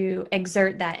to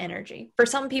exert that energy. For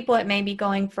some people, it may be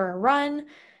going for a run,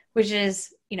 which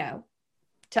is,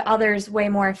 to others way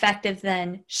more effective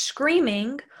than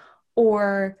screaming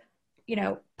or,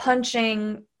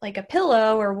 punching like a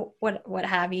pillow or what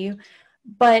have you.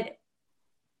 But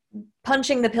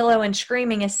punching the pillow and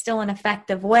screaming is still an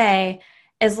effective way,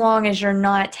 as long as you're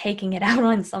not taking it out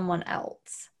on someone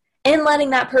else. And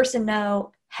letting that person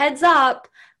know, heads up,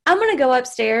 I'm going to go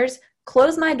upstairs,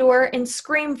 close my door, and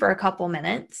scream for a couple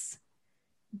minutes.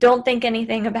 Don't think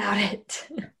anything about it.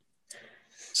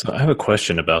 So I have a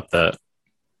question about that,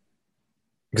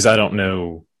 because I don't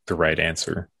know the right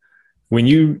answer. When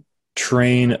you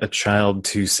train a child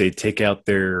to, say, take out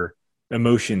their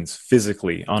emotions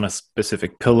physically on a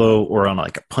specific pillow or on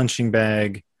like a punching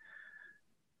bag,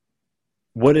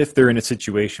 what if they're in a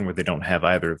situation where they don't have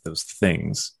either of those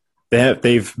things?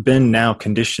 They've been now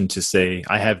conditioned to say,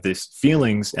 I have these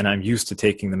feelings and I'm used to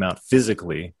taking them out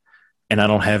physically, and I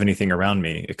don't have anything around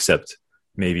me except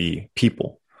maybe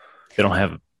people. They don't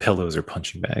have pillows or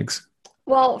punching bags.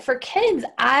 Well, for kids,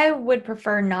 I would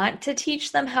prefer not to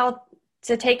teach them how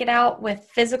to take it out with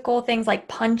physical things like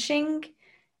punching.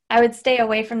 I would stay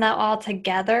away from that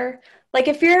altogether. Like,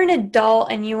 if you're an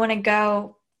adult and you want to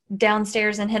go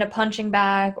downstairs and hit a punching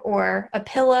bag or a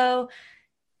pillow,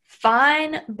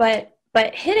 fine, but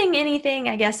hitting anything,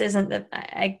 I guess,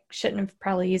 I shouldn't have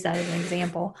probably used that as an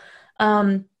example.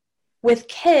 With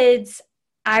kids,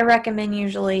 I recommend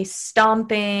usually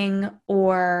stomping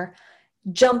or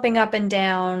jumping up and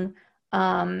down,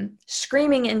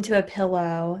 screaming into a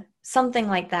pillow, something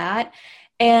like that.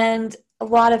 And a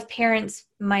lot of parents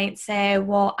might say,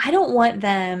 well, I don't want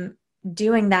them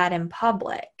doing that in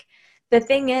public. The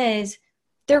thing is,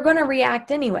 they're going to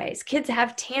react anyways. Kids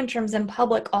have tantrums in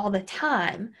public all the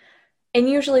time. And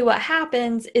usually what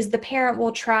happens is the parent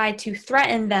will try to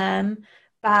threaten them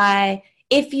by,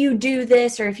 if you do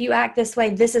this or if you act this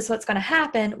way, this is what's going to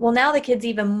happen. Well, now the kid's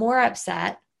even more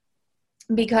upset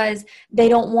because they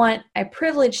don't want a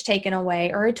privilege taken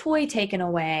away or a toy taken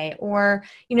away, or,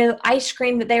 ice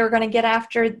cream that they were going to get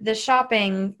after the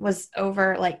shopping was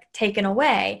over, like, taken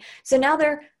away. So now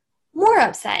they're more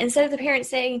upset. Instead of the parent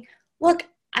saying, look,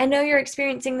 I know you're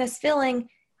experiencing this feeling,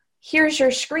 here's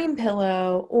your scream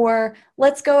pillow, or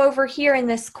let's go over here in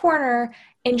this corner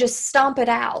and just stomp it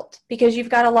out because you've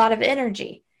got a lot of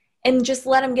energy, and just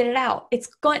let them get it out.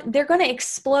 They're going to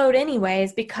explode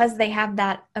anyways because they have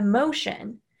that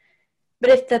emotion. But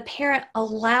if the parent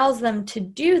allows them to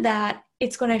do that,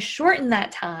 it's going to shorten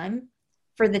that time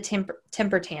for the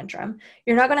temper tantrum.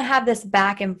 You're not going to have this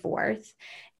back and forth,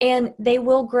 and they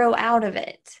will grow out of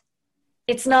it.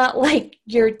 It's not like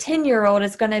your 10-year-old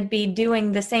is going to be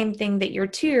doing the same thing that your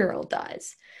 2-year-old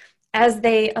does. As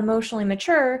they emotionally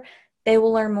mature, they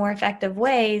will learn more effective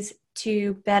ways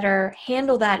to better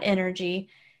handle that energy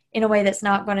in a way that's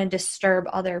not going to disturb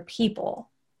other people.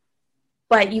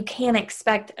 But you can't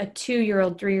expect a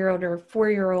 2-year-old, 3-year-old, or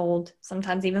 4-year-old,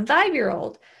 sometimes even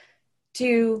 5-year-old,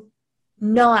 to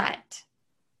not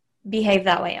behave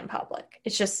that way in public.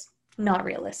 It's just not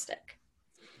realistic.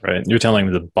 Right. You're telling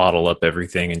them to bottle up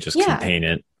everything and just contain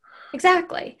it.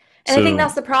 Exactly. And I think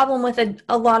that's the problem with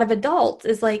a lot of adults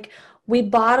is like, we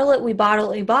bottle it.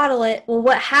 Well,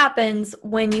 what happens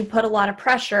when you put a lot of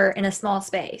pressure in a small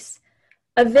space?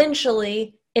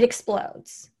 Eventually, it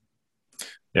explodes.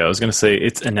 Yeah, I was going to say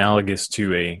it's analogous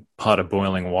to a pot of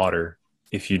boiling water.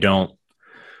 If you don't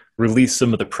release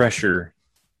some of the pressure,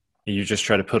 you just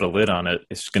try to put a lid on it,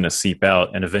 it's going to seep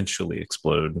out and eventually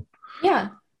explode. Yeah.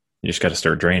 You just got to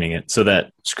start draining it. So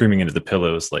that screaming into the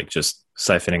pillow is like just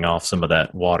siphoning off some of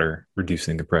that water,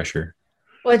 reducing the pressure.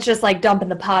 Well, it's just like dumping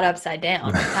the pot upside down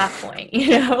at that point.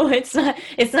 It's not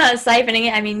siphoning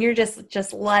it. I mean, you're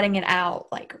just letting it out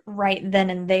like right then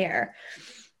and there.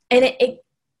 And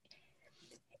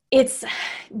it's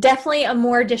definitely a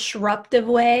more disruptive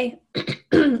way,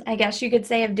 I guess you could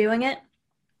say, of doing it.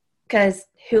 Because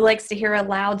who likes to hear a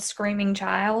loud screaming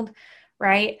child,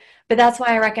 right? But that's why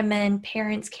I recommend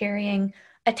parents carrying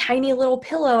a tiny little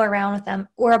pillow around with them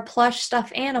or a plush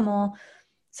stuffed animal.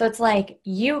 So it's like,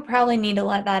 you probably need to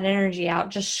let that energy out.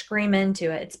 Just scream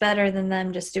into it. It's better than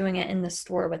them just doing it in the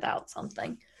store without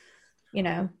something,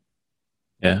 Yeah,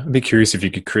 I'd be curious if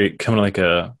you could create kind of like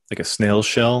a snail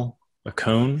shell, a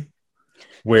cone,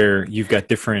 where you've got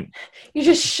different... You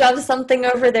just shove something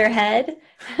over their head?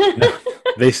 No,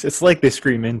 it's like they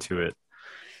scream into it,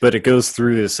 but it goes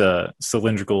through this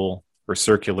cylindrical or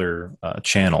circular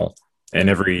channel, and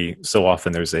every so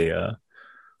often there's a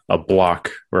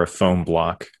block or a foam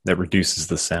block that reduces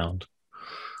the sound.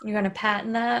 You're going to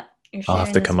patent that? I'll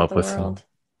have to come up with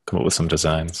some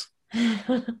designs.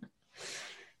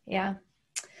 Yeah.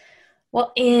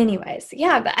 Well, anyways,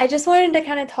 but I just wanted to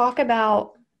kind of talk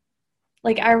about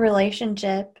like our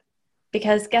relationship,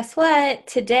 because guess what?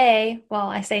 Today, well,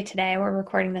 I say today, we're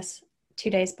recording this 2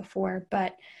 days before,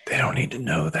 but they don't need to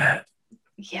know that.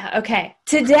 Yeah. Okay.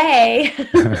 Today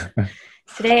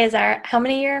is our how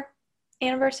many year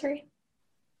anniversary?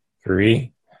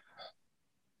 3,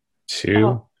 2.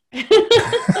 Oh.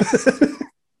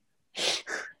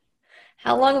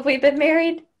 How long have we been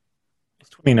married? It's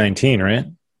 2019, right?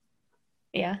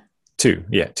 Yeah. 2.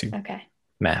 Yeah, 2. Okay.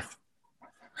 Math.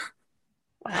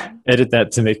 Wow. Edit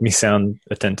that to make me sound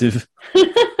attentive.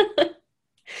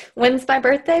 When's my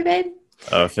birthday, babe?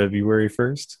 February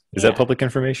 1st. Is that public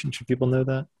information? Should people know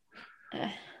that?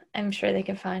 I'm sure they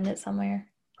can find it somewhere.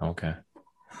 Okay.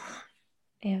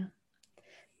 Yeah.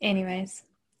 Anyways,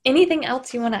 anything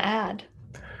else you want to add?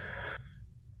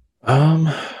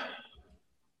 I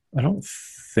don't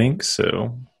think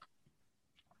so.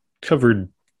 Covered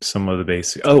some of the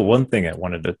basics. Oh, one thing I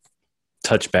wanted to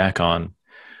touch back on.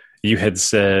 You had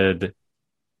said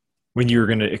when you were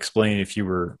going to explain if you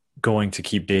were going to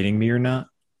keep dating me or not,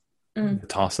 the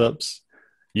toss-ups,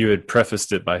 you had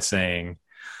prefaced it by saying, I'm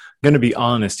going to be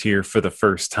honest here for the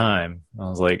first time. I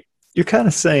was like, you're kind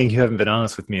of saying you haven't been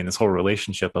honest with me in this whole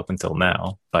relationship up until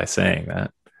now by saying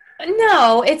that.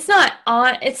 No, it's not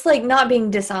it's like not being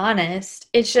dishonest.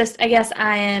 It's just, I guess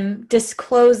I am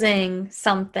disclosing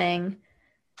something.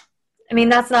 I mean,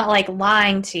 that's not like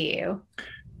lying to you.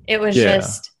 It was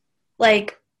just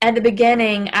like at the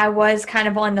beginning, I was kind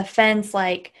of on the fence,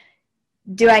 like,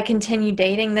 do I continue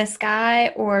dating this guy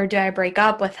or do I break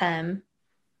up with him?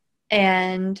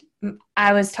 And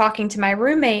I was talking to my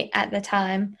roommate at the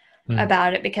time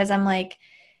about it because I'm like,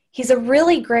 he's a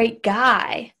really great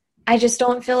guy. I just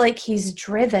don't feel like he's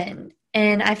driven.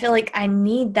 And I feel like I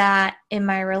need that in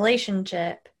my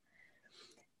relationship.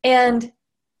 And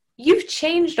you've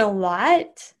changed a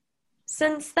lot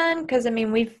since then. Because, I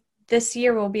mean, this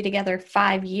year we'll be together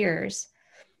 5 years.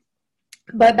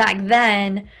 But back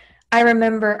then,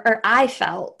 I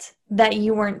felt that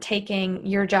you weren't taking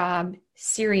your job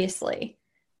seriously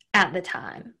at the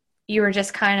time. You were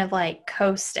just kind of like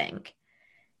coasting.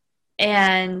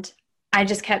 And I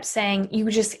just kept saying,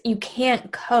 you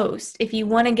can't coast. If you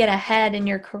want to get ahead in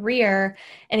your career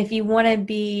and if you want to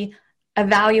be a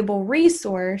valuable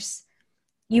resource,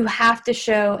 you have to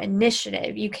show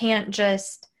initiative. You can't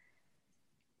just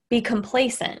be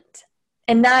complacent.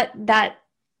 And that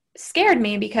scared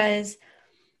me because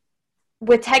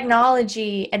with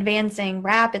technology advancing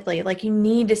rapidly, like you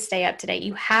need to stay up to date.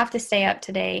 You have to stay up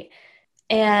to date.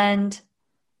 And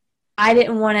I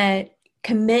didn't want to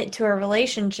commit to a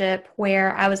relationship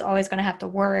where I was always going to have to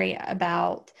worry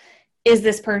about, is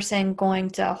this person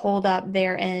going to hold up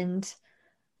their end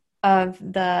of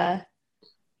the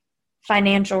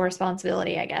financial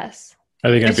responsibility, I guess.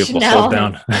 Are they going to be which able to hold now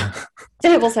down?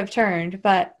 tables have turned,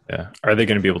 but Yeah. Are they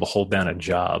going to be able to hold down a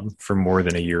job for more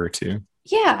than a year or two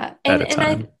yeah. at a And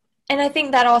time? I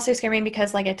think that also scared me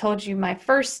because, like I told you, my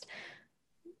first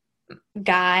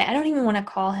guy, I don't even want to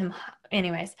call him,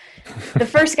 anyways, the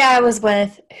first guy I was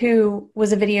with who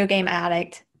was a video game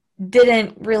addict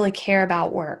didn't really care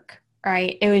about work,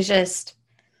 right? It was just,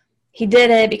 he did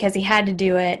it because he had to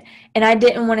do it. And I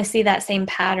didn't want to see that same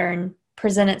pattern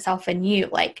present itself in you.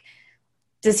 Like,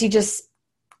 does he just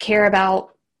care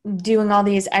about doing all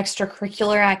these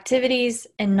extracurricular activities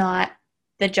and not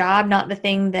the job, not the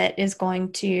thing that is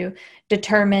going to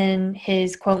determine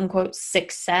his quote unquote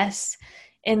success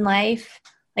in life?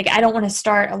 Like, I don't want to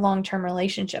start a long-term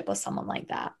relationship with someone like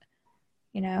that,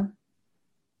 you know?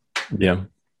 Yeah.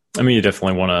 I mean, you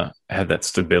definitely want to have that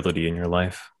stability in your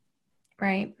life.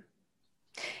 Right.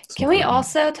 It's Can we important.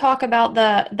 also talk about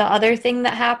the other thing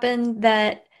that happened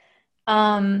that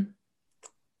kind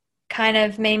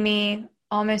of made me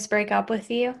almost break up with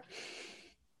you?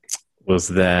 Was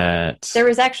that, There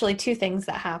was actually two things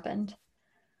that happened.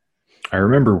 I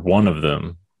remember one of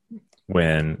them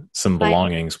when some My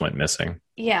belongings went missing.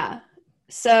 Yeah.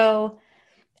 So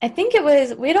I think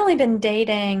we'd only been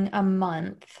dating a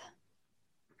month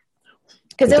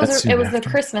because Was that it soon was the after?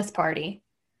 Christmas party.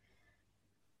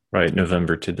 Right,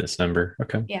 November to December.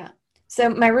 Okay. Yeah. So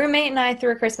my roommate and I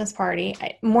threw a Christmas party.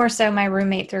 More so, my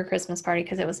roommate threw a Christmas party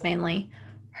because it was mainly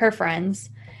her friends.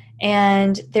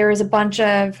 And there was a bunch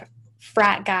of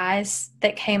frat guys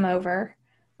that came over.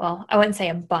 Well, I wouldn't say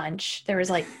a bunch. There was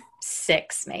like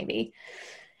 6 maybe.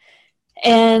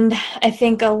 And I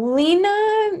think Alina,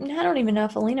 I don't even know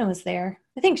if Alina was there.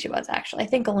 I think she was actually. I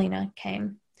think Alina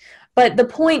came. But the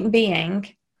point being,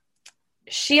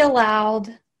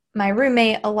 my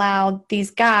roommate allowed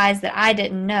these guys that I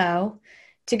didn't know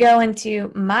to go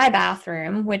into my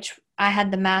bathroom, which I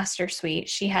had the master suite.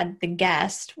 She had the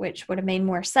guest, which would have made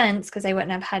more sense because they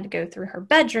wouldn't have had to go through her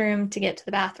bedroom to get to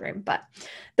the bathroom. But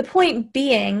the point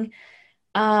being,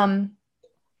 the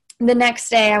next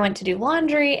day I went to do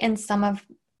laundry and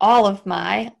all of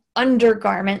my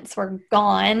undergarments were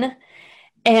gone.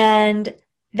 And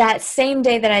that same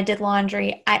day that I did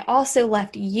laundry, I also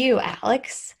left you,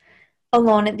 Alex,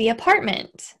 alone at the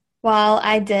apartment while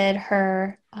I did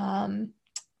her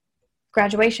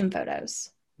graduation photos.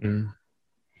 Mm.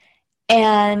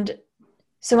 And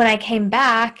so when I came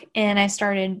back and I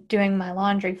started doing my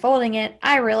laundry, folding it,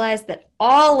 I realized that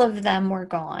all of them were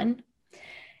gone.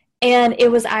 And it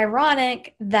was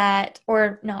ironic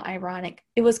or not ironic,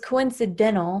 it was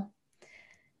coincidental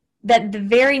that the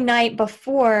very night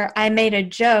before I made a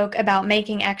joke about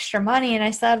making extra money. And I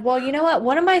said, well, you know what?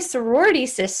 One of my sorority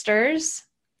sisters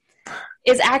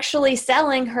is actually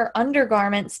selling her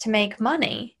undergarments to make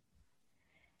money.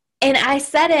 And I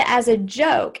said it as a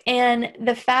joke. And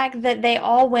the fact that they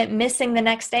all went missing the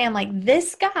next day, I'm like,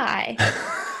 this guy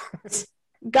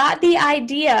got the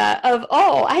idea of,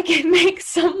 oh, I can make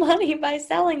some money by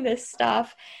selling this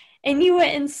stuff. And you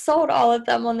went and sold all of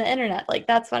them on the internet. Like,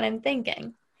 that's what I'm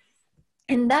thinking.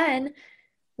 And then,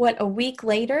 a week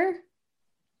later,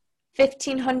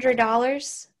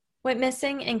 $1,500 went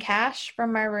missing in cash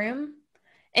from my room.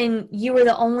 And you were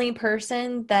the only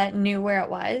person that knew where it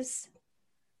was.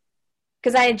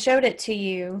 Because I had showed it to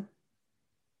you.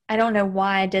 I don't know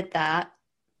why I did that,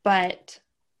 but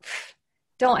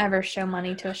don't ever show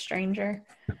money to a stranger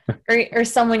or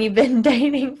someone you've been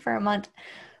dating for a month.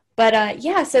 But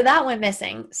yeah, so that went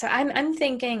missing. So I'm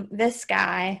thinking this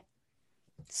guy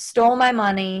stole my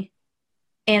money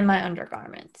and my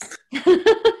undergarments.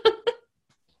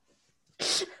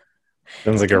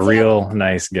 Sounds like a real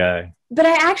nice guy. But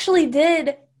I actually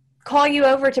did call you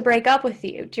over to break up with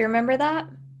you. Do you remember that?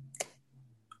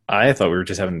 I thought we were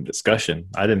just having a discussion.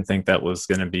 I didn't think that was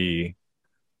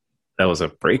a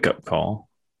breakup call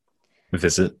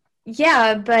visit.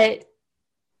 Yeah, but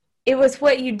it was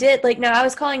what you did. Like, no, I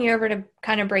was calling you over to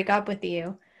kind of break up with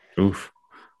you. Oof.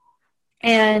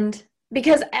 And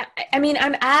because, I mean,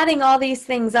 I'm adding all these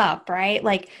things up, right?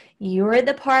 Like, you were at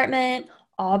the apartment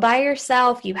all by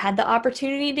yourself. You had the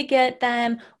opportunity to get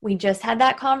them. We just had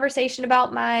that conversation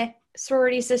about my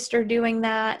sorority sister doing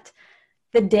that.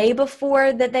 The day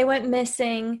before that they went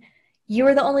missing, you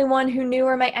were the only one who knew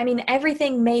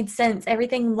everything made sense.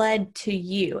 Everything led to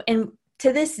you. And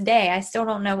to this day, I still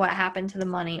don't know what happened to the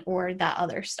money or that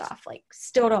other stuff. Like,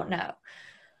 still don't know.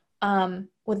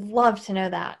 Would love to know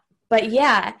that. But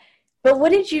yeah. But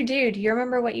what did you do? Do you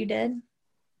remember what you did?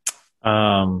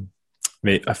 A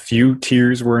few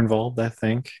tears were involved, I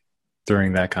think,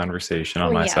 during that conversation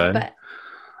on my side. But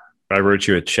I wrote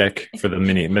you a check for the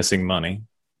missing money.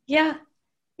 Yeah.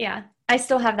 Yeah. I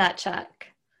still have that check.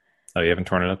 Oh, you haven't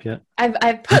torn it up yet?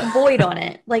 I've put void on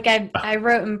it. Like I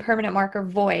wrote in permanent marker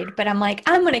void, but I'm like,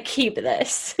 I'm going to keep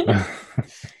this.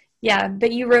 Yeah,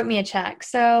 but you wrote me a check.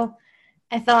 So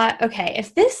I thought, okay,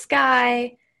 if this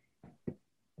guy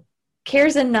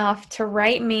cares enough to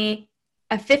write me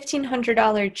a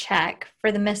 $1,500 check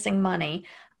for the missing money,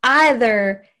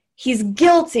 either he's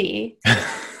guilty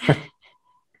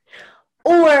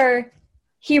or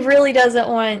he really doesn't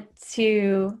want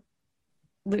to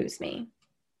lose me.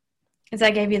 Because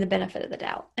I gave you the benefit of the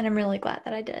doubt, and I'm really glad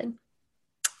that I did.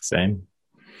 Same.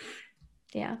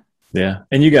 Yeah. Yeah.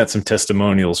 And you got some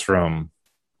testimonials from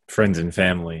friends and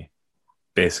family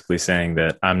basically saying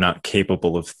that I'm not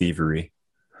capable of thievery.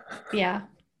 Yeah.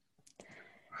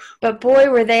 But boy,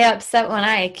 were they upset when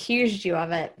I accused you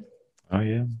of it. Oh,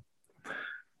 yeah.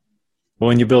 Well,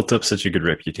 when you built up such a good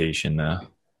reputation,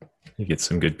 you get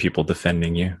some good people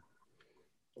defending you.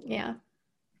 Yeah.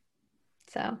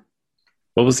 So.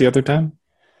 What was the other time?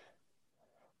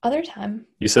 Other time?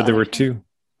 You said there were two.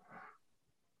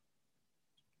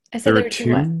 I said there were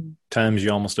two times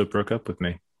you almost broke up with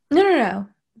me. No.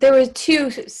 There were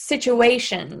two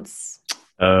situations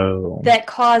that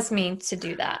caused me to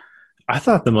do that. I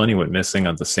thought the money went missing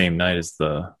on the same night as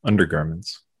the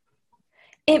undergarments.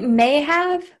 It may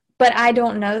have, but I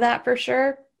don't know that for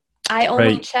sure. I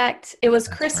only checked. It was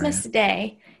Christmas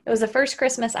Day. It was the first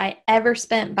Christmas I ever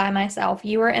spent by myself.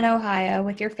 You were in Ohio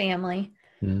with your family.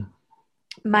 Mm.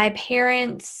 My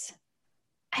parents,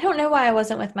 I don't know why I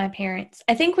wasn't with my parents.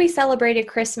 I think we celebrated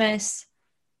Christmas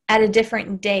at a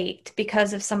different date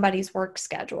because of somebody's work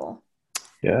schedule.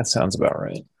 Yeah, that sounds about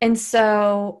right. And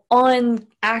so on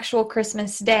actual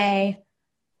Christmas Day,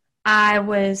 I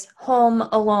was home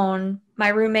alone. My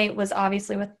roommate was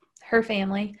obviously with her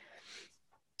family.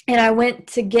 And I went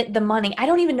to get the money. I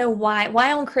don't even know why.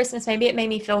 Why on Christmas? Maybe it made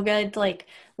me feel good. Like,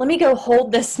 let me go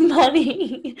hold this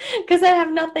money because I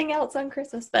have nothing else on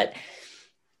Christmas. But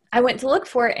I went to look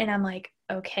for it, and I'm like,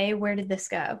 okay, where did this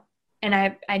go? And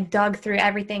I dug through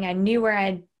everything. I knew where I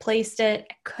had placed it.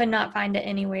 I could not find it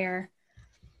anywhere.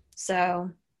 So,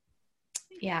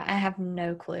 yeah, I have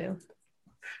no clue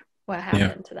what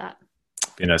happened to that.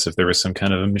 It'd be nice if there was some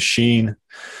kind of a machine.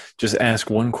 Just ask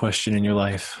one question in your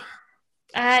life.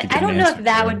 I don't know if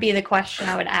that would be the question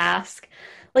I would ask.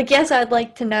 Like, yes, I'd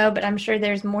like to know, but I'm sure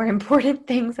there's more important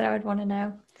things that I would want to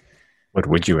know. What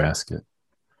would you ask it?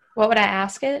 What would I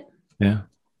ask it? Yeah.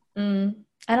 I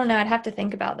don't know. I'd have to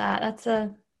think about that.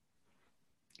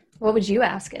 What would you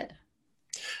ask it?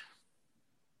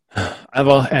 I've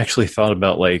actually thought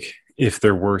about, like, if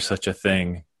there were such a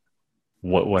thing,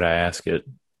 what would I ask it?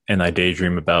 And I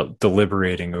daydream about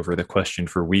deliberating over the question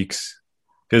for weeks.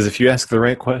 Because if you ask the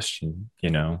right question,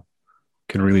 can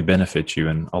really benefit you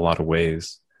in a lot of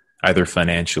ways, either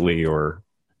financially or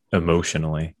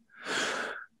emotionally.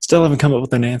 Still haven't come up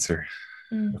with an answer,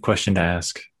 a question to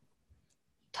ask.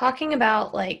 Talking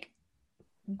about, like,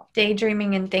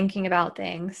 daydreaming and thinking about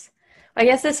things. I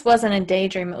guess this wasn't a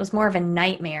daydream. It was more of a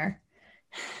nightmare.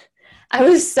 I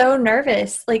was so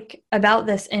nervous, like, about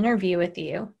this interview with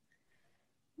you.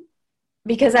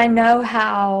 Because I know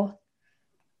how,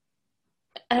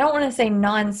 I don't want to say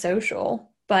non-social,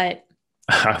 but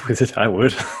I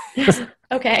would.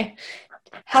 Okay.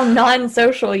 How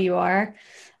non-social you are.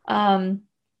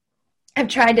 I've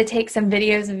tried to take some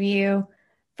videos of you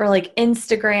for, like,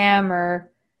 Instagram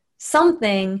or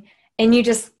something, and you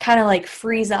just kind of, like,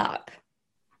 freeze up.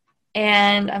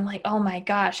 And I'm like, oh my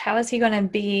gosh, how is he going to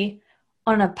be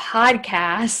on a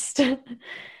podcast?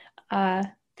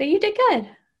 But you did good.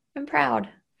 I'm proud.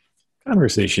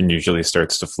 Conversation usually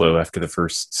starts to flow after the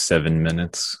first 7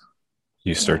 minutes.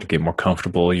 You start to get more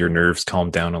comfortable. Your nerves calm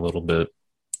down a little bit.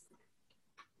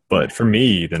 But for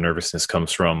me, the nervousness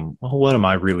comes from, well, what am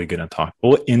I really going to talk about?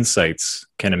 What insights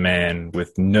can a man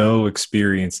with no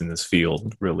experience in this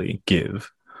field really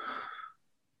give?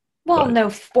 Well, no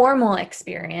formal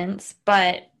experience,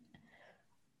 but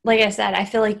like I said, I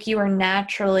feel like you are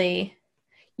naturally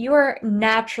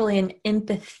an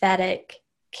empathetic,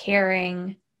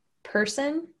 caring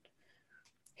person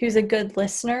who's a good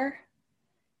listener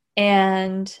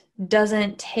and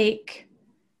doesn't take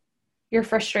your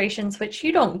frustrations, which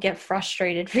you don't get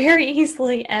frustrated very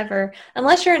easily ever,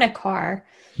 unless you're in a car.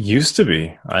 Used to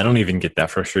be. I don't even get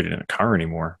that frustrated in a car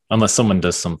anymore, unless someone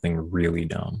does something really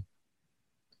dumb.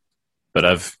 But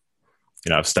I've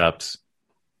stopped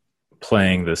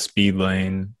playing the speed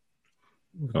lane,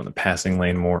 on the passing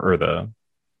lane more, or the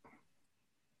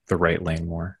right lane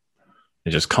more,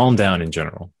 and just calm down in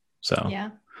general. So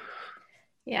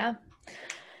yeah.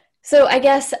 So I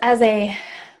guess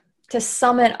to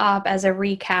sum it up as a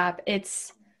recap,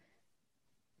 it's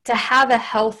to have a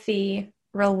healthy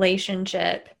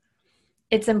relationship,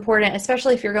 it's important,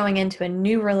 especially if you're going into a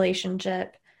new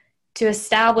relationship, to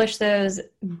establish those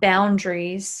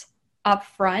boundaries up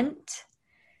front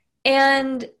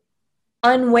and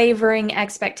unwavering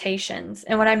expectations.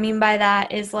 And what I mean by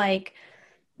that is like,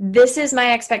 this is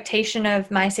my expectation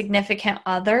of my significant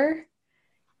other.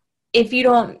 If you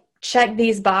don't check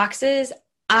these boxes,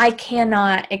 I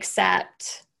cannot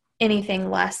accept anything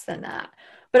less than that.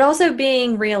 But also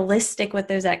being realistic with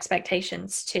those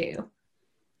expectations too,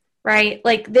 right?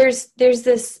 Like there's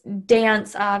this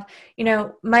dance of,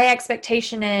 my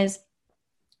expectation is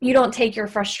you don't take your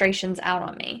frustrations out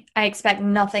on me. I expect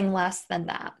nothing less than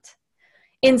that.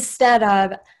 Instead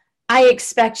of, I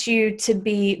expect you to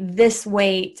be this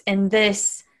weight and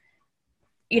this,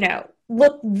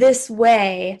 look this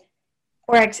way,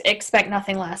 or expect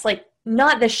nothing less. Like,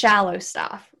 not the shallow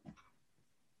stuff,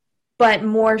 but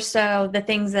more so the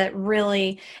things that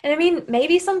really, and I mean,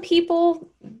 maybe some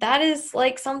people, that is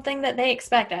like something that they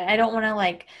expect. I don't want to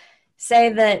like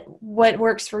say that what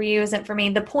works for you isn't for me.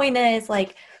 The point is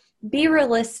like, be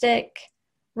realistic,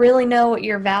 really know what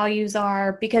your values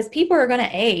are, because people are going to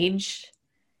age.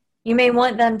 You may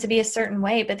want them to be a certain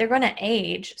way, but they're going to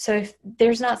age. So if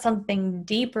there's not something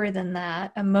deeper than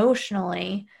that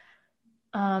emotionally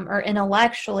or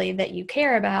intellectually that you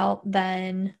care about,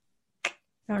 then I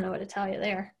don't know what to tell you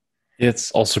there.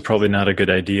 It's also probably not a good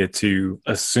idea to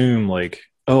assume like,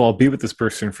 oh, I'll be with this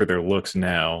person for their looks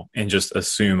now, and just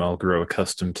assume I'll grow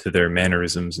accustomed to their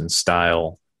mannerisms and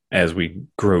style as we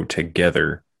grow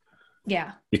together.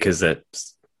 Yeah. Because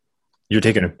you're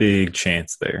taking a big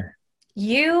chance there.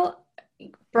 You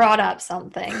brought up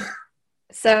something.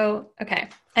 So, okay,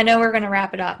 I know we're going to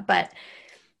wrap it up, but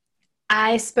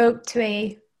I spoke to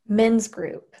a men's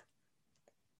group,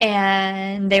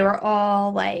 and they were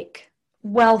all like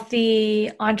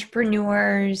wealthy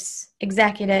entrepreneurs,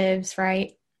 executives,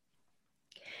 right?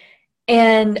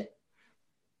 And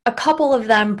a couple of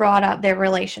them brought up their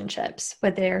relationships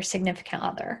with their significant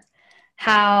other,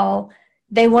 how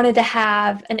they wanted to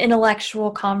have an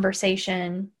intellectual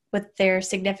conversation with their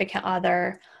significant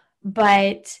other,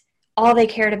 but all they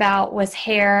cared about was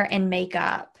hair and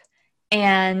makeup,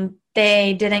 and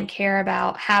they didn't care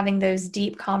about having those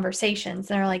deep conversations.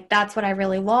 And they're like, that's what I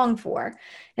really long for. And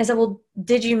I said, well,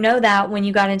 did you know that when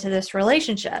you got into this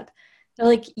relationship? They're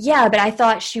like, yeah, but I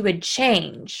thought she would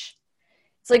change.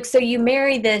 It's like, so you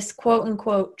marry this quote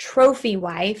unquote trophy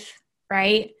wife,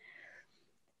 right?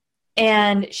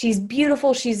 And she's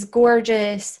beautiful, she's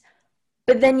gorgeous,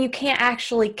 but then you can't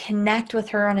actually connect with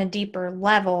her on a deeper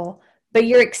level, but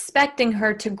you're expecting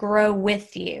her to grow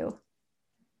with you.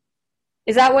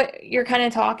 Is that what you're kind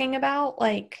of talking about?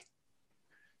 Like,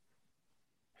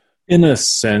 in a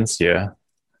sense, yeah.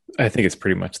 I think it's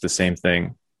pretty much the same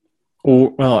thing.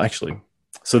 Or, well, actually,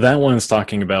 so that one's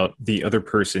talking about the other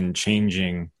person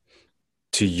changing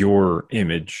to your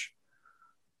image.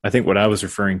 I think what I was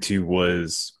referring to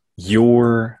was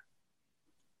your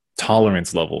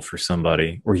tolerance level for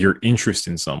somebody or your interest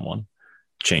in someone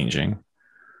changing.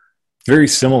 Very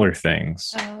similar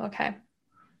things. oh, okay.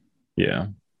 Yeah.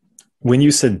 When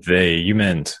you said they, you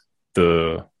meant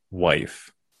the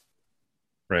wife,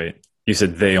 right? You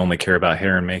said they only care about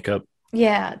hair and makeup?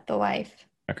 Yeah, the wife.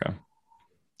 Okay.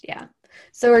 Yeah.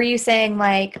 So are you saying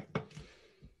like,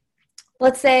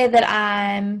 let's say that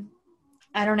I'm,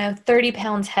 I don't know, 30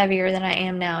 pounds heavier than I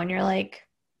am now, and you're like,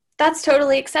 that's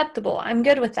totally acceptable. I'm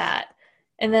good with that.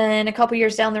 And then a couple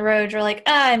years down the road, you're like,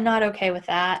 I'm not okay with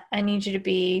that. I need you to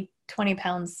be 20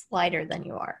 pounds lighter than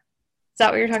you are. Is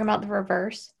that what you're talking about, the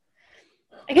reverse?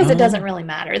 I guess it doesn't really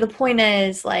matter. The point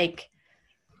is, like,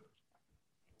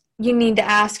 you need to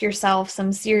ask yourself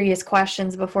some serious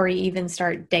questions before you even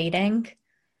start dating.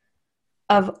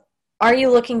 Of, are you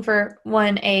looking for,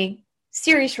 one, a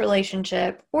serious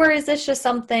relationship, or is this just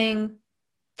something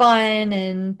fun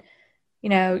and,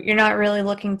 you're not really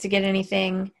looking to get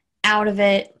anything out of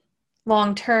it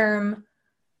long term?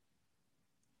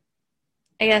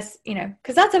 I guess,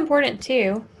 because that's important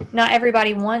too. Not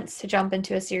everybody wants to jump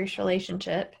into a serious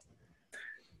relationship.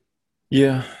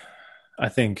 Yeah, I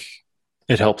think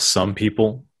it helps some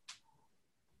people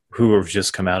who have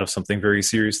just come out of something very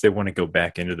serious. They want to go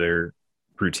back into their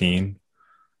routine,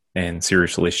 and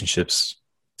serious relationships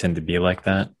tend to be like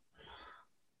that.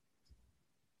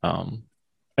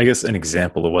 I guess an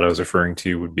example of what I was referring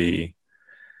to would be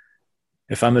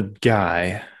if I'm a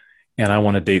guy and I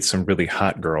want to date some really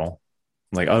hot girl,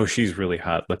 like, oh, she's really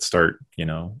hot, let's start,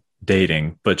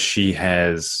 dating. But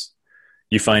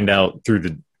you find out through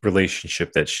the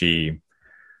relationship that she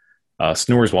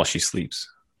snores while she sleeps.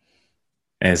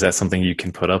 And is that something you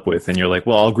can put up with? And you're like,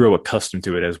 well, I'll grow accustomed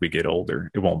to it as we get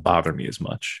older. It won't bother me as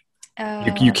much.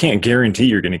 You can't guarantee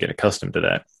you're going to get accustomed to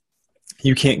that.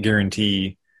 You can't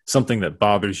guarantee something that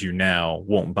bothers you now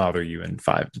won't bother you in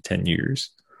 5 to 10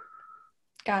 years.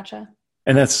 Gotcha.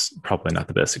 And that's probably not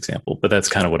the best example, but that's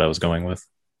kind of what I was going with.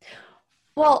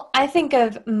 Well, I think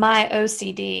of my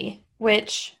OCD,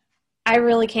 which I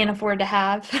really can't afford to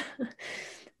have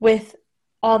with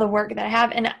all the work that I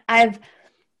have. And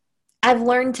I've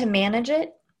learned to manage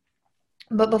it.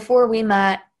 But before we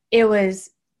met, it was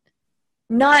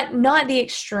not the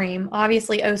extreme.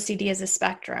 Obviously, OCD is a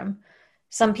spectrum.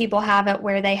 Some people have it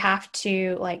where they have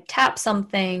to like tap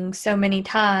something so many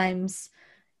times,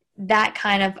 that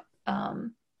kind of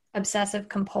obsessive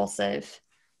compulsive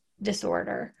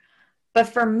disorder. But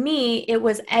for me, it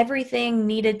was everything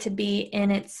needed to be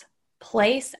in its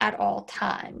place at all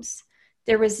times.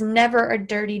 There was never a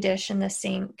dirty dish in the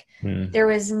sink. There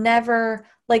was never,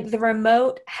 like, the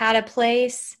remote had a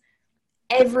place.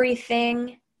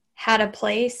 Everything had a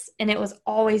place, and it was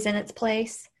always in its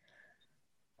place.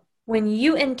 When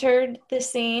you entered the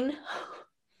scene,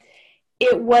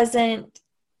 it wasn't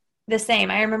the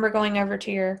same. I remember going over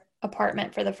to your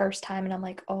apartment for the first time, and I'm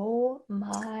like, oh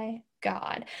my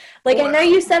God. Like, wow. I know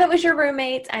you said it was your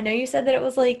roommates. I know you said that it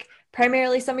was like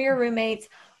primarily some of your roommates,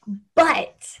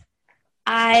 but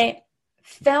I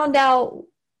found out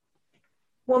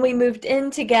when we moved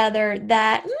in together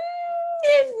that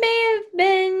it may have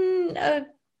been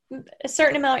a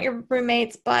certain amount your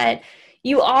roommates, but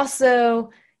you also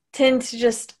tend to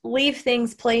just leave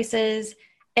things places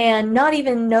and not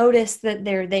even notice that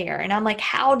they're there. And I'm like,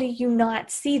 how do you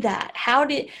not see that? How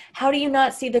do you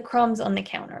not see the crumbs on the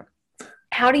counter?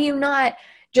 How do you not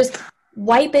just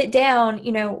wipe it down?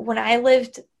 You know, when I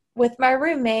lived with my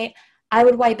roommate, I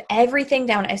would wipe everything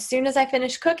down. As soon as I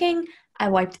finished cooking, I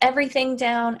wiped everything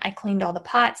down. I cleaned all the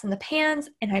pots and the pans,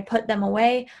 and I put them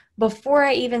away before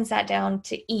I even sat down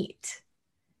to eat,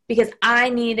 because I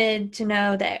needed to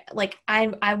know that, like,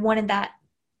 I wanted that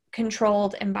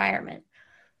controlled environment.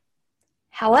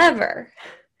 However,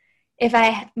 if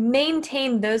I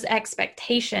maintained those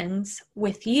expectations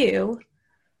with you,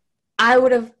 I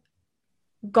would have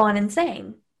gone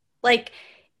insane. Like,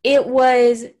 it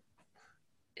was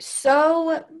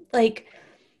so, like,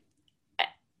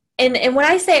 and when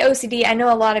I say OCD, I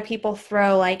know a lot of people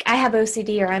throw, like, I have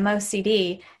OCD or I'm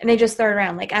OCD, and they just throw it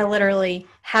around. Like, I literally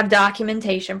have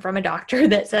documentation from a doctor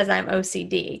that says I'm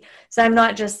OCD. So I'm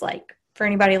not just, like, for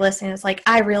anybody listening, it's like,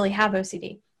 I really have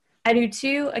OCD. I do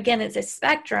too. Again, it's a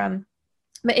spectrum,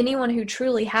 but anyone who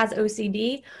truly has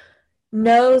OCD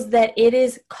knows that it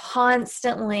is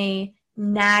constantly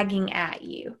nagging at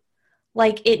you.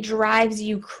 Like, it drives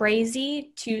you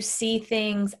crazy to see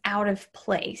things out of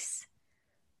place.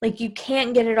 Like, you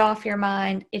can't get it off your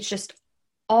mind. It's just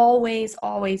always,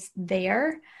 always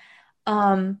there.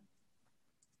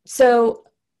 So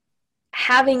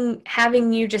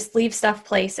having you just leave stuff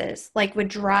places, like, would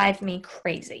drive me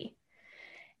crazy.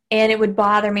 And it would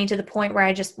bother me to the point where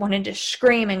I just wanted to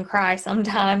scream and cry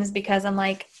sometimes, because I'm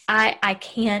like, I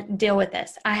can't deal with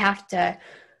this. I have to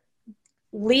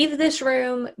leave this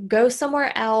room, go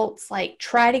somewhere else, like,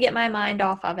 try to get my mind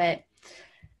off of it.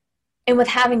 And with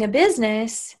having a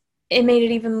business, it made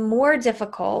it even more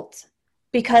difficult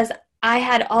because I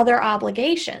had other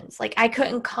obligations. Like, I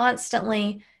couldn't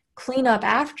constantly clean up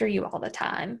after you all the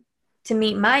time to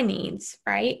meet my needs,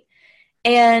 right?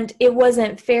 And it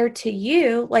wasn't fair to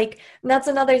you. Like, that's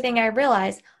another thing I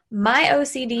realized. My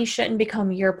OCD shouldn't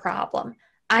become your problem.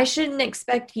 I shouldn't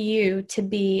expect you to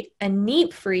be a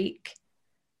neat freak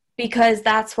because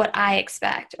that's what I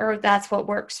expect, or that's what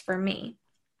works for me.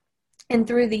 And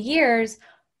through the years,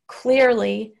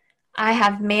 clearly, I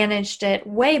have managed it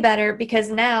way better, because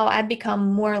now I've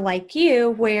become more like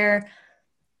you, where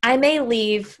I may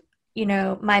leave, you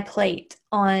know, my plate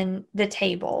on the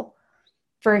table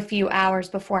for a few hours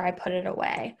before I put it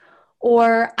away.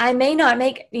 Or I may not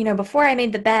make, you know, before I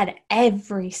made the bed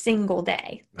every single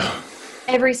day.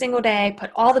 Every single day,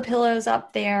 put all the pillows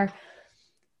up there.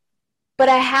 But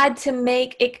I had to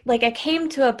make it, like, I came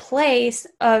to a place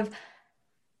of,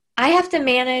 I have to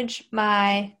manage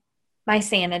my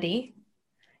sanity,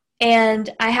 and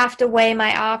I have to weigh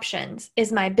my options.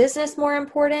 Is my business more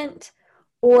important,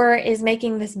 or is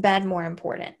making this bed more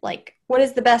important? Like, what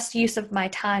is the best use of my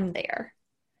time there?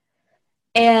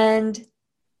 And,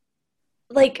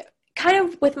 like, kind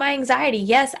of with my anxiety,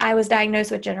 yes, I was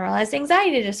diagnosed with generalized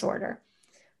anxiety disorder,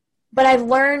 but I've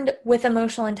learned with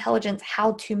emotional intelligence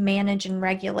how to manage and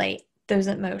regulate those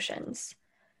emotions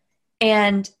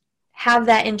and have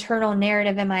that internal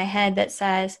narrative in my head that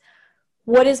says,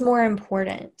 what is more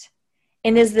important?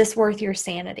 And is this worth your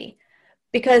sanity?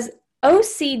 Because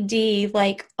OCD,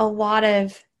 like a lot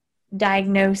of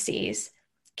diagnoses,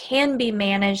 can be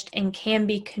managed and can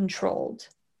be controlled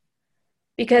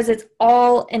because it's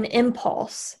all an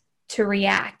impulse to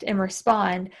react and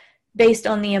respond based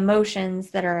on the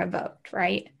emotions that are evoked,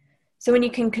 right? So when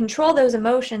you can control those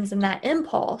emotions and that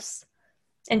impulse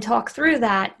and talk through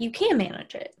that, you can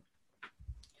manage it,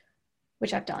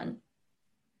 which I've done.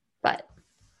 But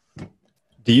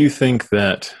do you think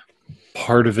that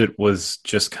part of it was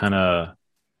just kind of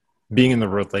being in the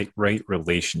right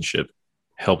relationship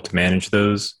helped manage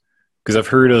those? Because I've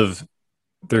heard of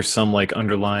there's some like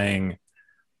underlying,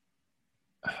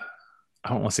 I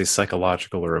don't want to say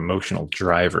psychological or emotional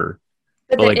driver,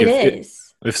 but like it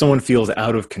is. If someone feels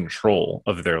out of control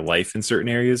of their life in certain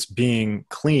areas, being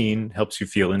clean helps you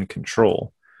feel in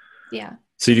control. Yeah.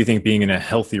 So do you think being in a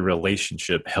healthy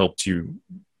relationship helped you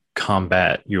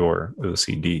combat your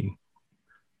OCD?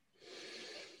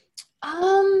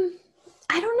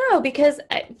 I don't know, because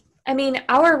I mean,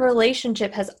 our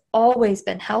relationship has always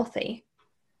been healthy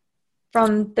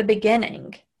from the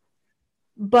beginning.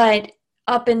 But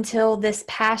up until this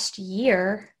past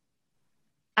year,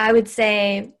 I would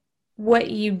say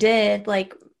what you did,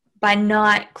 like by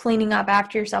not cleaning up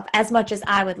after yourself as much as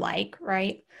I would like,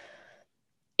 right?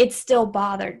 It still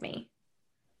bothered me.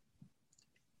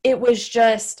 It was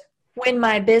just when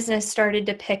my business started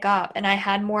to pick up and I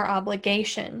had more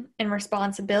obligation and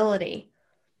responsibility,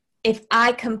 if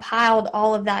I compiled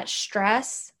all of that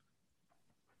stress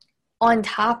on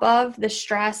top of the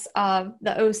stress of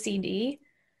the OCD,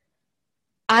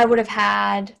 I would have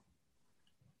had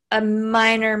a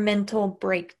minor mental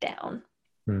breakdown.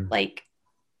 Like,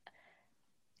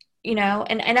 you know,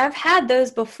 and I've had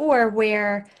those before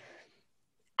where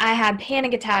I had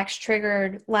panic attacks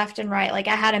triggered left and right. Like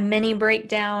I had a mini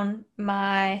breakdown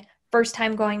my first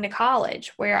time going to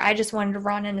college where I just wanted to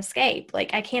run and escape.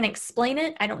 Like I can't explain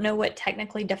it. I don't know what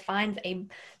technically defines a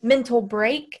mental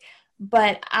break,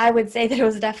 but I would say that it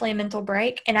was definitely a mental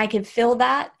break. And I could feel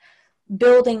that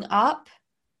building up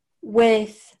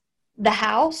with the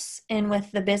house and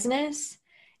with the business.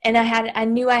 And I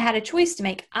knew I had a choice to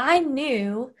make. I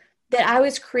knew that I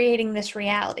was creating this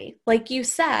reality. Like you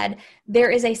said, there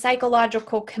is a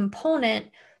psychological component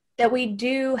that we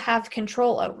do have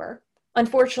control over.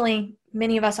 Unfortunately,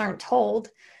 many of us aren't told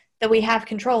that we have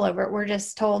control over it. We're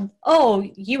just told, oh,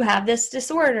 you have this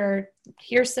disorder.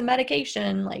 Here's some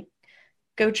medication, like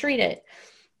go treat it.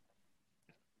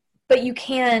 But you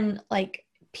can, like,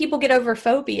 people get over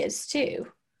phobias too.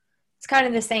 It's kind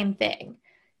of the same thing.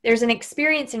 There's an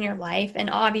experience in your life, and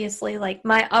obviously, like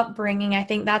my upbringing, I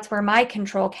think that's where my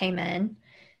control came in,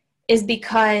 is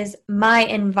because my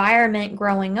environment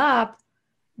growing up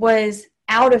was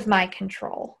out of my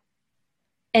control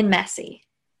and messy.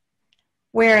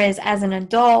 Whereas as an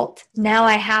adult, now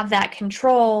I have that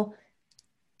control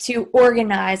to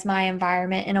organize my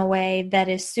environment in a way that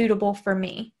is suitable for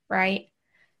me, right?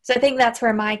 So I think that's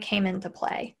where mine came into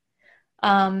play.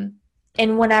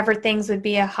 And whenever things would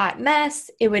be a hot mess,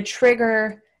 it would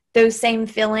trigger those same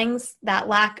feelings, that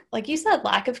lack, like you said,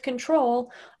 lack of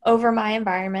control over my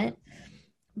environment.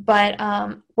 But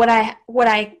what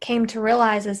I came to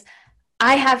realize is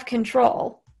I have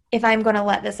control if I'm going to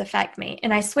let this affect me.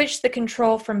 And I switched the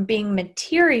control from being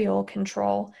material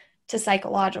control to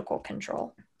psychological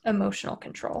control, emotional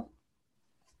control.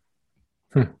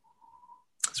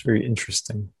 That's very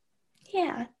interesting.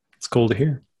 Yeah. It's cool to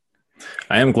hear.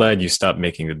 I am glad you stopped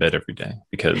making the bed every day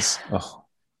because, oh,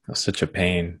 it was such a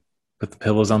pain. Put the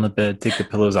pillows on the bed, take the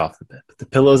pillows off the bed. Put the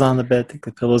pillows on the bed, take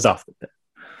the pillows off the bed.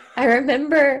 I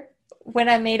remember when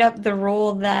I made up the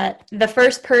rule that the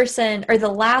first person or the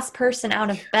last person out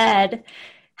of bed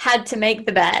had to make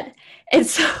the bed. And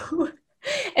so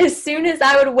as soon as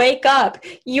I would wake up,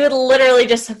 you would literally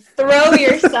just throw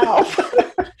yourself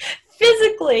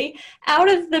physically out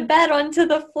of the bed onto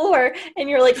the floor, and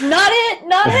you're like, not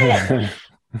it.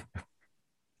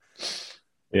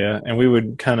 Yeah, and we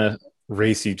would kind of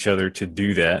race each other to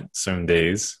do that some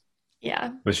days.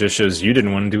 Yeah. Which just shows you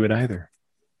didn't want to do it either.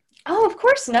 Oh, of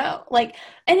course, no. Like,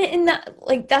 and that,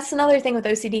 like, that's another thing with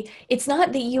OCD. It's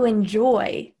not that you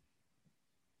enjoy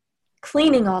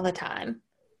cleaning all the time.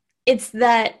 It's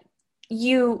that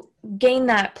you gain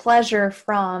that pleasure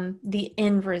from the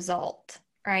end result.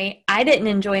 Right? I didn't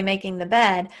enjoy making the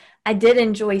bed. I did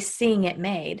enjoy seeing it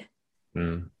made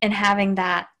and having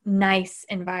that nice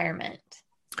environment.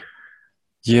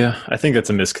 Yeah, I think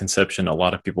that's a misconception a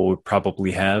lot of people would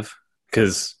probably have,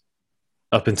 because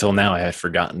up until now I had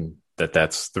forgotten that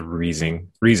that's the reason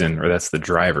or that's the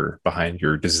driver behind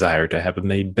your desire to have a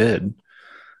made bed.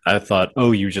 I thought,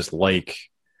 oh, you just like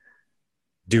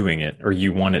doing it or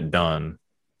you want it done,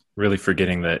 really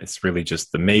forgetting that it's really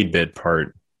just the made bed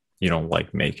part. You don't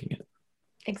like making it.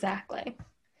 Exactly.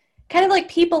 Kind of like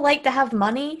people like to have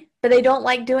money, but they don't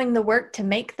like doing the work to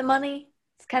make the money.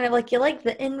 It's kind of like you like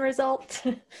the end result.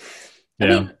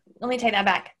 Yeah. Let me take that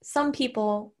back. Some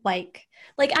people like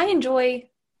I enjoy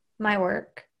my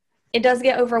work. It does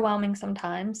get overwhelming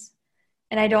sometimes,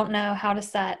 and I don't know how to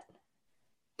set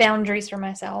boundaries for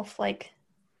myself. Like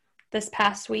this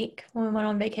past week when we went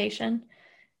on vacation,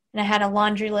 and I had a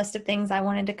laundry list of things I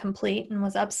wanted to complete and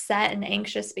was upset and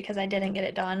anxious because I didn't get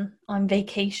it done on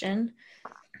vacation.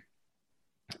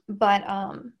 But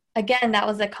again, that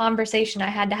was a conversation I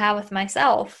had to have with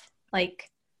myself, like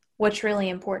what's really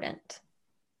important.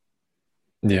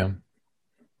 Yeah.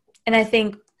 And I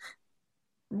think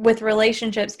with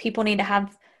relationships, people need to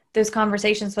have those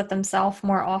conversations with themselves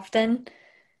more often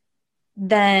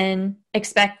than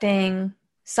expecting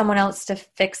someone else to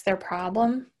fix their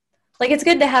problem. Like, it's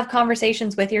good to have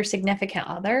conversations with your significant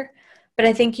other, but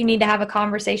I think you need to have a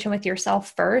conversation with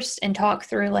yourself first and talk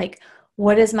through, like,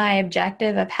 what is my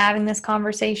objective of having this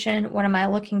conversation? What am I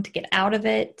looking to get out of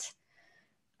it?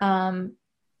 Am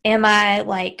I,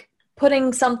 like,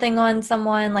 putting something on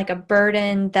someone, like a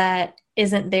burden that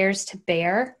isn't theirs to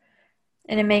bear?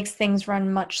 And it makes things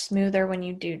run much smoother when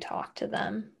you do talk to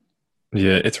them.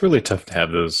 Yeah, it's really tough to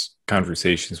have those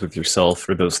conversations with yourself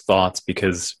or those thoughts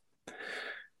because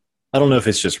I don't know if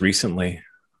it's just recently,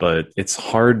 but it's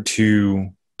hard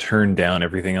to turn down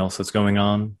everything else that's going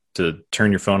on, to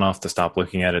turn your phone off, to stop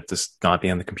looking at it, to not be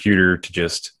on the computer, to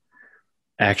just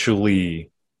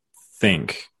actually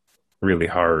think really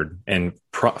hard and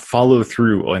follow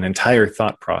through an entire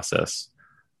thought process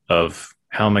of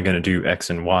how am I going to do X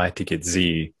and Y to get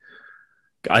Z.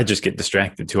 I just get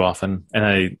distracted too often,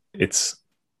 and it's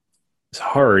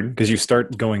hard because you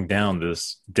start going down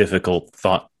this difficult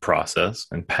thought process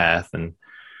and path, and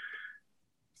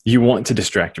you want to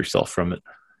distract yourself from it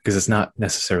because it's not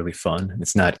necessarily fun.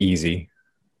 It's not easy.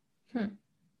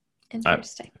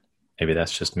 Interesting. Maybe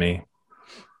that's just me.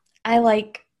 I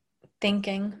like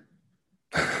thinking.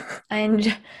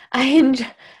 I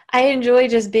enjoy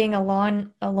just being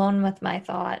alone with my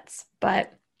thoughts,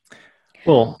 but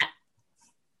well,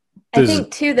 I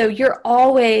think too, though, you're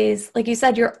always, like you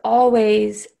said, you're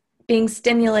always being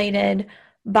stimulated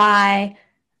by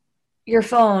your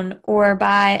phone or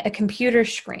by a computer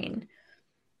screen.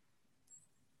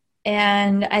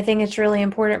 And I think it's really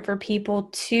important for people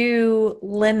to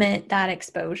limit that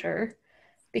exposure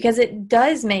because it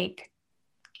does make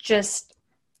just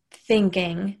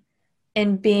thinking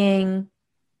and being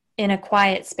in a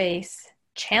quiet space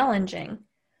challenging.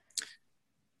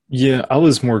 Yeah, I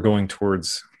was more going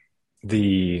towards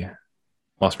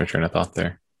lost my train of thought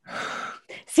there.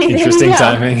 See, interesting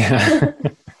timing.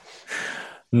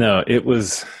 No, it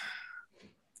was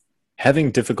having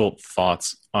difficult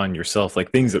thoughts on yourself,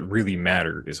 like things that really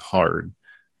matter is hard.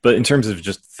 But in terms of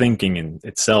just thinking in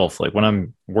itself, like when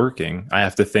I'm working, I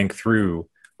have to think through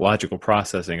logical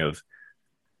processing of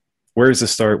where does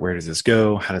this start? Where does this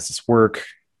go? How does this work?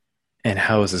 And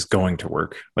how is this going to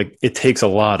work? Like it takes a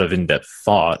lot of in-depth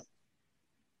thought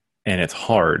and it's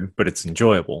hard, but it's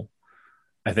enjoyable.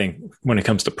 I think when it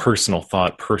comes to personal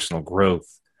thought, personal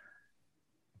growth,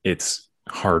 it's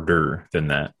harder than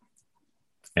that.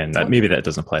 And maybe that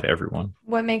doesn't apply to everyone.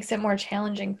 What makes it more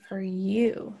challenging for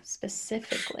you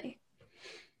specifically?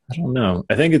 I don't know.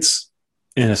 I think it's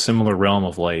in a similar realm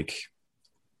of like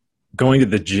going to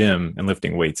the gym and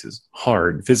lifting weights is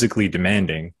hard, physically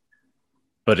demanding,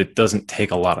 but it doesn't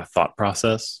take a lot of thought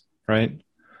process, right?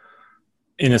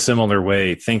 In a similar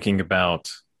way, thinking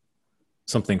about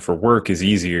something for work is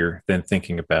easier than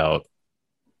thinking about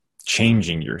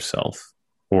changing yourself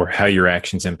or how your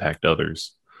actions impact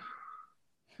others.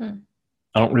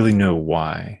 I don't really know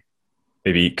why.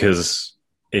 Maybe because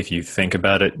if you think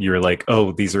about it, you're like,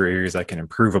 oh, these are areas I can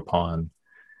improve upon.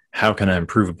 How can I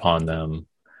improve upon them?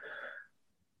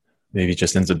 Maybe it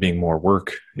just ends up being more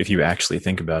work if you actually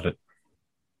think about it.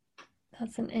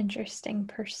 That's an interesting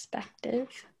perspective,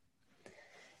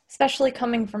 especially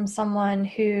coming from someone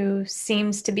who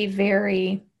seems to be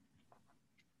very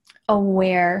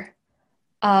aware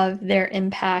of their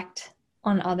impact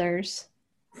on others.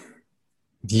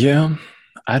 Yeah,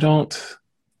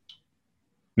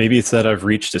 maybe it's that I've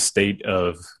reached a state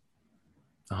of,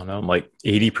 I don't know, like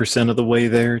 80% of the way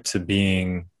there to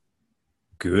being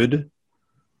good.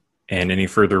 And any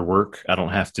further work I don't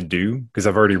have to do because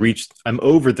I'm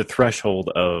over the threshold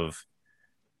of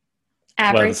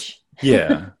average. Well,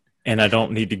 yeah. And I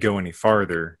don't need to go any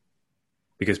farther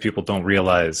because people don't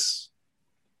realize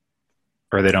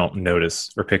or they don't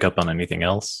notice or pick up on anything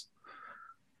else.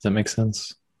 Does that make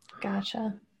sense?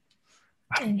 Gotcha.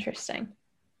 Interesting.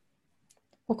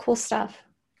 Well, cool stuff.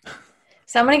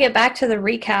 So I'm going to get back to the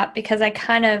recap because I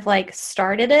kind of like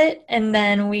started it and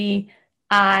then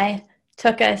I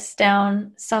took us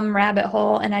down some rabbit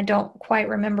hole and I don't quite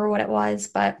remember what it was.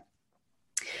 But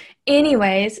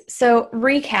anyways, so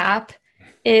recap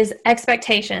is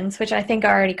expectations, which I think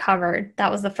I already covered. That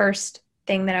was the first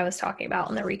thing that I was talking about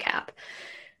in the recap.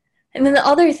 And then the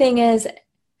other thing is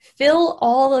feel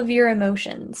all of your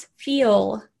emotions.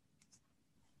 Feel.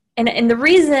 And the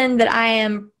reason that I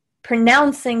am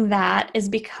pronouncing that is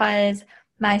because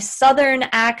my Southern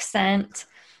accent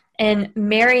and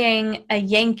marrying a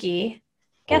Yankee,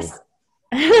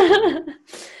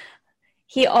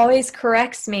 he always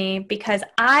corrects me because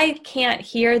I can't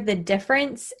hear the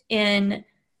difference in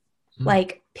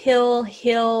like pill,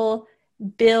 hill,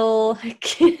 bill.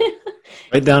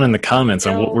 Write down in the comments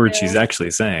on what word she's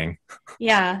actually saying.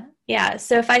 Yeah.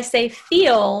 So if I say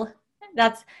feel,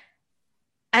 that's,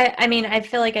 I mean, I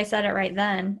feel like I said it right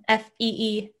then.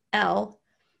 F-E-E-L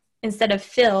instead of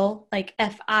fill, like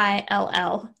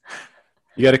F-I-L-L.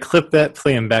 You got to clip that,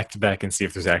 play them back to back, and see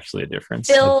if there's actually a difference.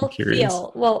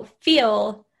 Feel. Well,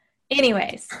 feel.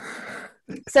 Anyways.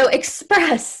 So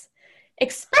express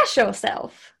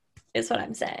yourself is what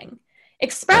I'm saying.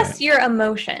 Express your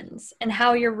emotions and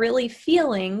how you're really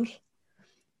feeling.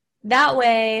 That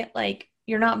way, like,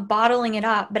 you're not bottling it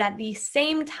up, but at the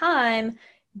same time,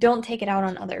 don't take it out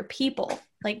on other people.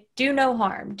 Like, do no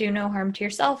harm. Do no harm to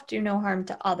yourself. Do no harm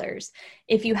to others.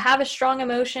 If you have a strong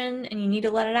emotion and you need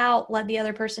to let it out, let the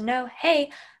other person know, hey,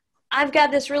 I've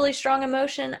got this really strong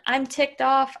emotion. I'm ticked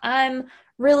off. I'm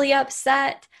really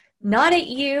upset. Not at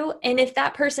you. And if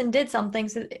that person did something,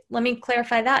 so let me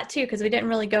clarify that too, because we didn't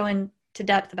really go into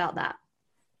depth about that.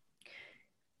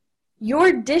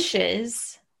 Your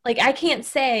dishes, like, I can't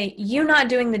say you not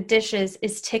doing the dishes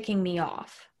is ticking me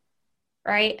off,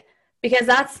 right? Because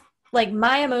that's like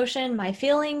my emotion, my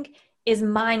feeling is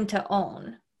mine to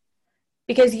own.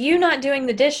 Because you not doing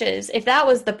the dishes, if that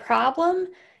was the problem,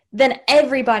 then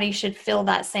everybody should feel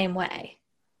that same way,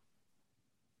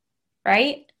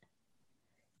 right?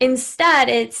 Instead,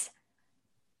 it's,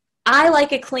 I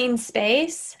like a clean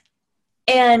space,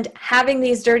 and having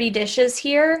these dirty dishes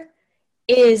here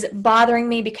is bothering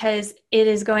me because it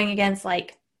is going against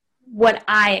like what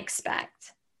I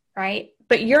expect, right?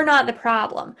 But you're not the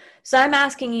problem. So I'm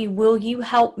asking you, will you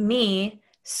help me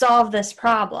solve this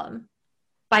problem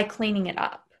by cleaning it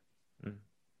up?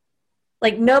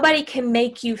 Like, nobody can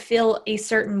make you feel a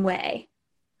certain way.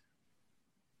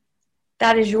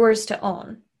 That is yours to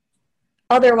own.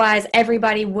 Otherwise,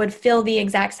 everybody would feel the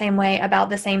exact same way about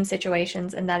the same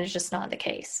situations, and that is just not the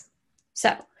case.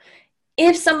 So,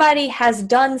 if somebody has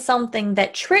done something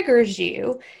that triggers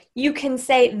you, you can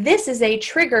say, this is a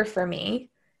trigger for me.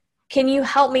 Can you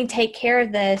help me take care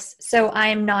of this so I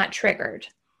am not triggered?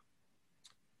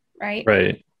 Right?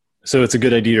 Right. So it's a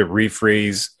good idea to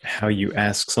rephrase how you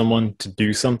ask someone to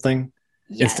do something.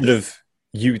 Yes. Instead of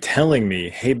you telling me,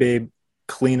 hey, babe,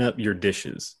 clean up your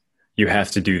dishes. You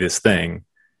have to do this thing.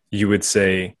 You would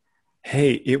say,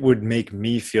 hey, it would make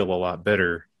me feel a lot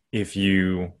better if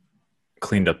you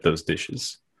cleaned up those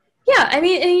dishes. Yeah, I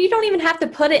mean, and you don't even have to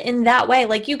put it in that way.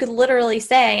 Like, you could literally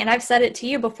say, and I've said it to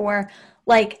you before,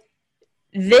 like,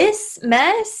 this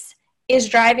mess is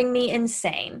driving me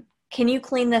insane. Can you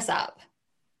clean this up?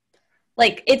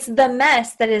 Like, it's the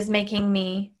mess that is making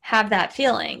me have that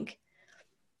feeling,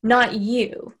 not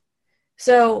you.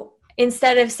 So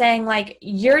instead of saying, like,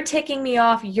 you're ticking me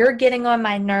off, you're getting on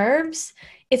my nerves,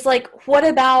 it's like, what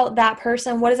about that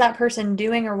person? What is that person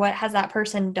doing, or what has that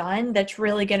person done that's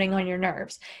really getting on your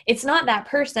nerves? It's not that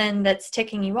person that's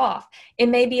ticking you off. It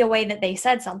may be a way that they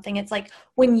said something. It's like,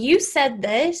 when you said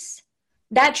this,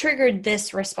 that triggered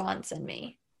this response in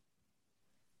me.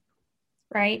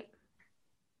 Right?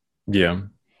 Yeah.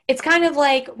 It's kind of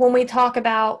like when we talk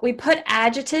about, we put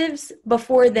adjectives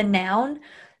before the noun.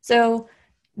 So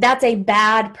that's a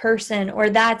bad person, or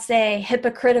that's a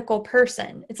hypocritical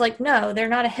person. It's like, no, they're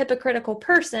not a hypocritical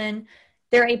person.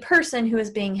 They're a person who is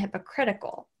being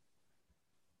hypocritical.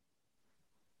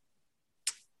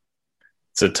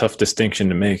 It's a tough distinction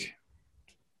to make.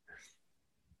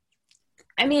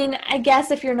 I mean, I guess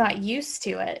if you're not used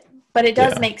to it, but it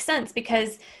does make sense,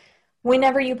 because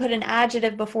whenever you put an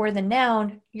adjective before the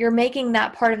noun, you're making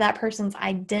that part of that person's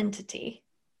identity.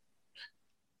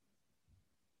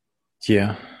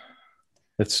 Yeah,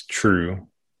 that's true.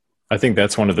 I think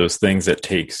that's one of those things that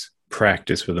takes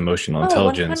practice with emotional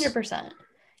intelligence. 100%.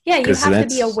 Yeah, you have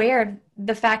to be aware of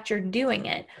the fact you're doing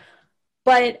it.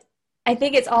 But I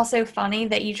think it's also funny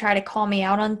that you try to call me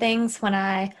out on things when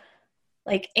I,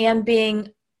 like, am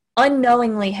being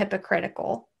unknowingly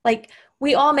hypocritical. Like,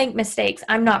 we all make mistakes.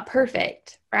 I'm not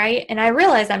perfect, right? And I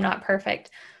realize I'm not perfect.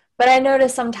 But I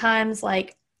notice sometimes,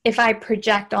 like, if I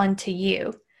project onto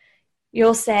you,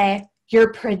 you'll say,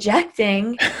 "You're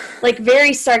projecting," like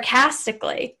very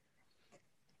sarcastically.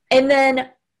 And then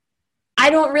I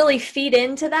don't really feed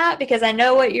into that because I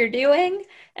know what you're doing.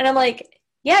 And I'm like,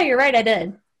 yeah, you're right, I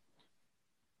did.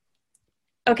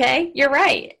 Okay, you're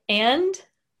right. And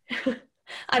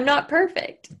I'm not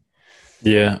perfect.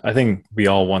 Yeah, I think we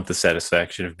all want the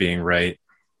satisfaction of being right.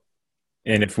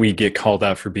 And if we get called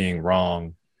out for being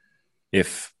wrong,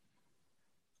 if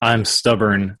I'm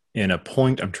stubborn in a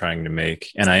point I'm trying to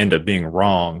make and I end up being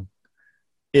wrong,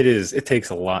 it takes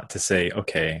a lot to say,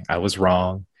 okay, I was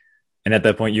wrong. And at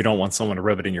that point, you don't want someone to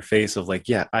rub it in your face of like,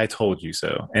 yeah, I told you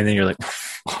so. And then you're like,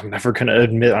 I'm never going to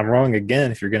admit I'm wrong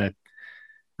again if you're going to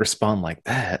respond like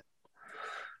that.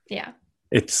 Yeah.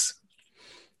 It's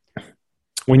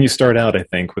when you start out, I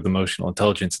think, with emotional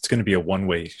intelligence, it's going to be a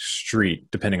one-way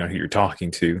street depending on who you're talking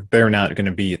to. They're not going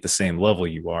to be at the same level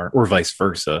you are, or vice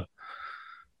versa.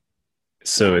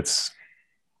 So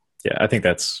I think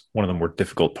that's one of the more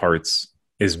difficult parts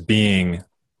is being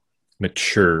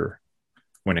mature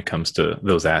when it comes to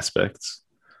those aspects.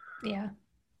 Yeah.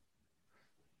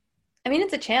 I mean,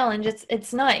 it's a challenge.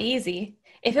 It's not easy.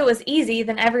 If it was easy,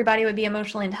 then everybody would be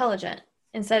emotionally intelligent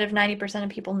instead of 90% of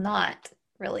people not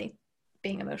really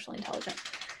being emotionally intelligent.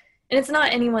 And it's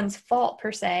not anyone's fault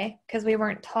per se, because we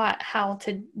weren't taught how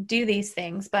to do these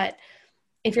things. But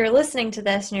if you're listening to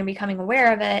this and you're becoming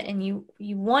aware of it and you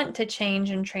want to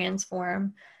change and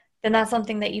transform, then that's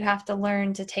something that you have to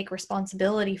learn to take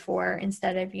responsibility for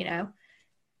instead of,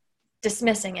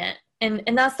 dismissing it.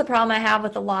 And that's the problem I have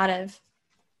with a lot of,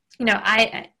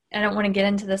 I don't want to get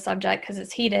into the subject because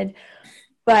it's heated,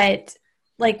 but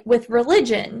like with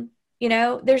religion,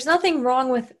 there's nothing wrong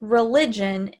with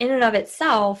religion in and of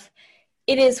itself.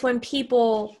 It is when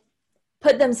people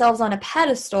put themselves on a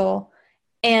pedestal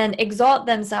and exalt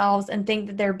themselves and think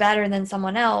that they're better than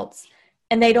someone else,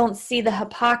 and they don't see the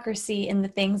hypocrisy in the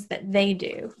things that they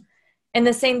do. And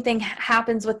the same thing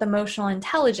happens with emotional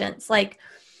intelligence. Like,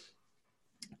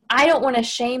 I don't want to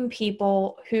shame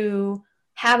people who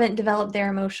haven't developed their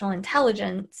emotional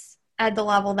intelligence at the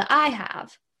level that I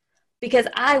have, because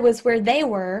I was where they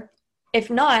were. If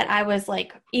not, I was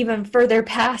like even further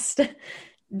past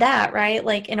that, right?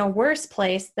 Like in a worse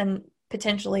place than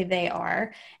potentially they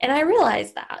are. And I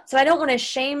realize that. So I don't want to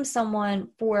shame someone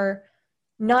for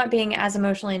not being as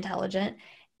emotionally intelligent.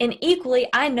 And equally,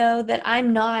 I know that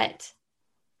I'm not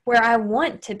where I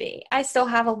want to be. I still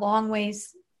have a long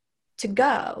ways to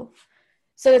go.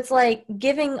 So it's like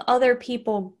giving other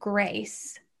people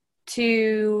grace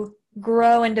to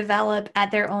grow and develop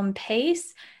at their own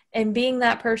pace, and being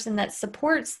that person that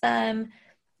supports them,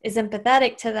 is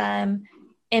empathetic to them,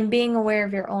 and being aware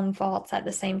of your own faults at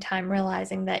the same time,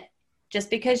 realizing that just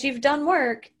because you've done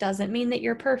work doesn't mean that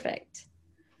you're perfect.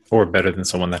 Or better than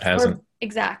someone that hasn't.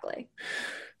 Exactly.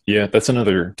 Yeah, that's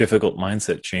another difficult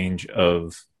mindset change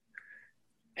of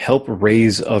help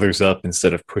raise others up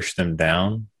instead of push them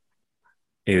down.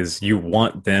 Is you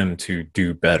want them to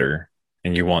do better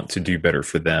and you want to do better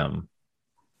for them,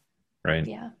 right?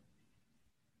 Yeah.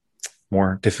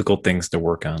 More difficult things to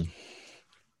work on.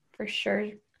 For sure.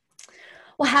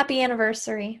 Well, happy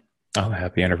anniversary. Oh,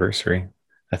 happy anniversary.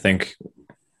 I think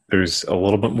there's a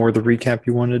little bit more of the recap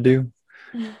you want to do.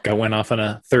 Went off on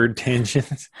a third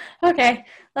tangent. Okay,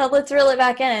 well, let's reel it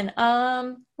back in.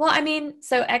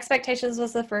 So expectations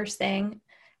was the first thing,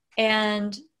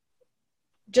 and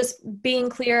just being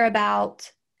clear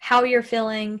about how you're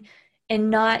feeling and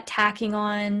not tacking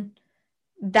on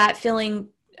that feeling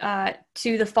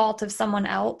to the fault of someone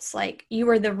else. Like, you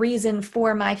are the reason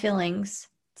for my feelings.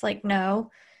 It's like,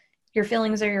 no, your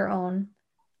feelings are your own.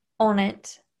 Own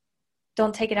it.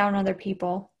 Don't take it out on other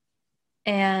people.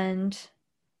 And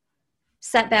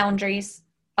set boundaries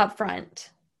up front.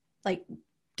 Like,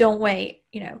 don't wait,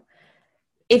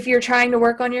 If you're trying to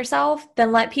work on yourself,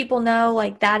 then let people know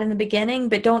like that in the beginning,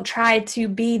 but don't try to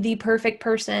be the perfect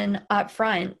person up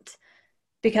front,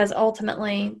 because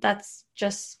ultimately that's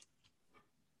just,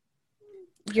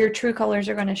 your true colors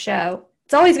are going to show.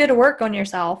 It's always good to work on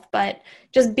yourself, but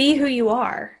just be who you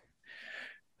are,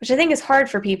 which I think is hard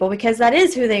for people because that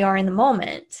is who they are in the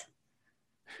moment.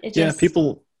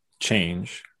 People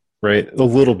change, right? A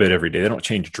little bit every day. They don't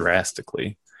change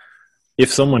drastically.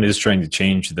 If someone is trying to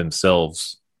change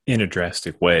themselves in a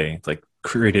drastic way, like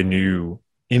create a new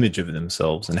image of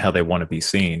themselves and how they want to be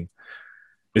seen,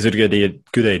 is it a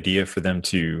good idea for them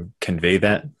to convey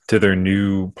that to their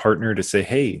new partner to say,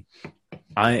 hey,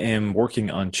 I am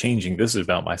working on changing this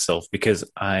about myself because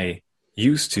I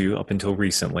used to, up until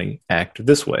recently, act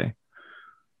this way.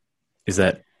 Is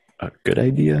that a good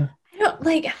idea?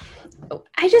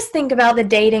 I just think about the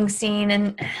dating scene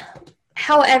and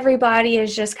how everybody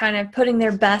is just kind of putting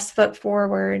their best foot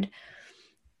forward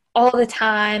all the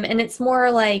time. And it's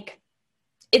more like,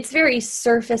 it's very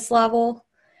surface level.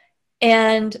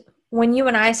 And when you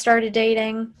and I started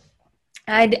dating,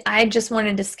 I just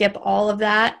wanted to skip all of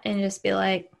that and just be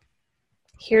like,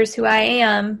 here's who I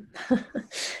am.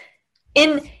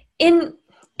 in and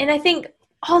I think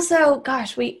also,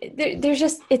 gosh, there's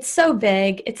just, it's so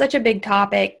big. It's such a big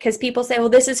topic because people say, well,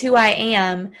 this is who I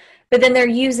am. But then they're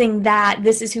using that,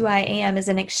 this is who I am, as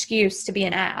an excuse to be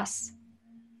an ass.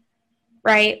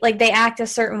 Right? Like they act a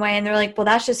certain way and they're like, well,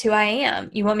 that's just who I am.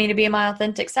 You want me to be my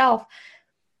authentic self?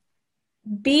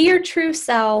 Be your true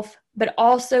self, but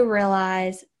also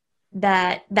realize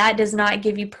that that does not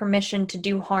give you permission to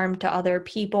do harm to other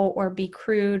people or be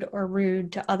crude or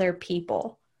rude to other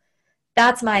people.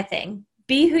 That's my thing.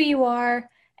 Be who you are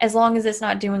as long as it's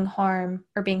not doing harm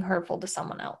or being hurtful to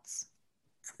someone else.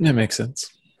 That makes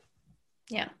sense.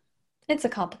 Yeah. It's a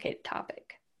complicated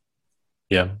topic.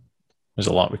 Yeah. There's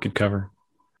a lot we could cover.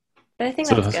 But I think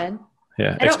that's good.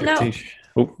 Yeah. I don't know.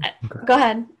 Oh, okay. Go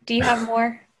ahead. Do you have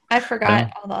more? I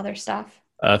forgot all the other stuff.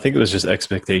 I think it was just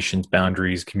expectations,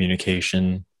 boundaries,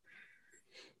 communication.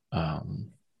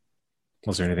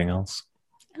 Was there anything else?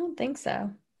 I don't think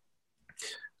so.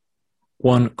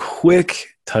 One quick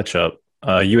touch up.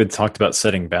 You had talked about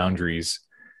setting boundaries,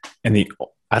 and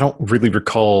I don't really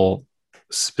recall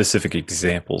specific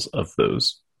examples of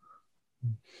those.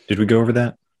 Did we go over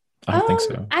that? I don't think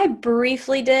so. I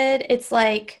briefly did. It's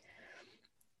like,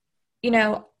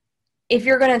 if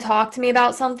you're going to talk to me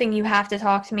about something, you have to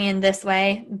talk to me in this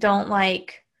way. Don't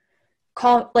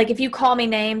if you call me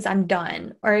names, I'm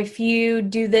done. Or if you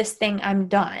do this thing, I'm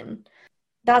done.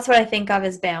 That's what I think of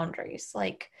as boundaries.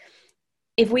 Like,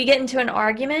 if we get into an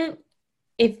argument,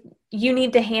 if you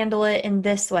need to handle it in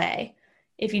this way.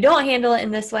 If you don't handle it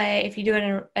in this way, if you do it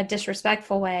in a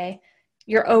disrespectful way,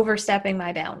 you're overstepping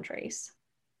my boundaries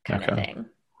kind of thing.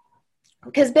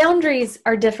 Because boundaries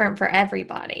are different for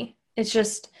everybody. It's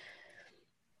just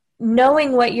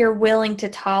knowing what you're willing to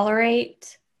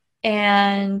tolerate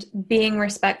and being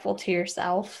respectful to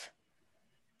yourself.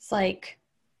 It's like,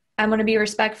 I'm going to be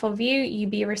respectful of you, you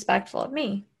be respectful of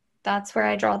me. That's where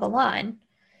I draw the line.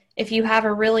 If you have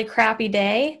a really crappy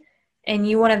day and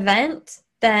you want to vent,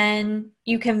 then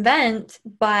you can vent,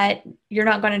 but you're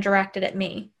not going to direct it at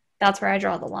me. That's where I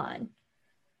draw the line.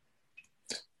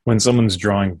 When someone's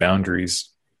drawing boundaries,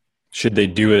 should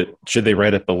they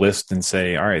write up a list and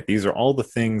say, all right, these are all the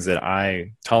things that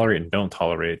I tolerate and don't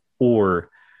tolerate?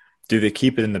 Or do they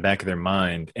keep it in the back of their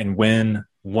mind? And when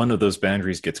one of those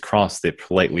boundaries gets crossed, they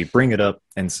politely bring it up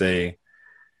and say,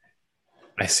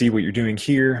 I see what you're doing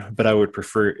here, but I would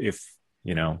prefer if,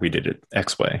 we did it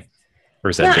X way. Or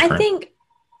is that different? I think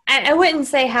I wouldn't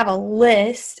say have a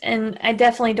list, and I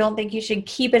definitely don't think you should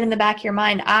keep it in the back of your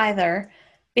mind either,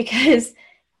 because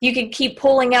you could keep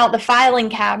pulling out the filing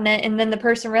cabinet and then the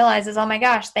person realizes, oh my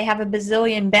gosh, they have a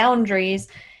bazillion boundaries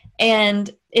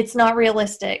and it's not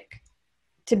realistic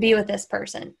to be with this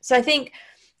person. So I think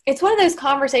it's one of those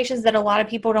conversations that a lot of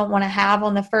people don't want to have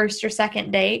on the first or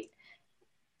second date.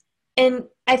 And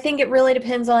I think it really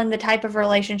depends on the type of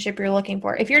relationship you're looking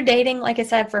for. If you're dating, like I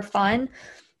said, for fun,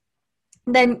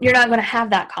 then you're not going to have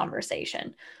that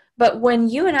conversation. But when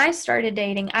you and I started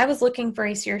dating, I was looking for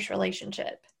a serious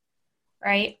relationship,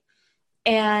 right?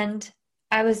 And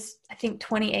I was, I think,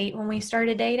 28 when we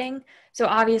started dating. So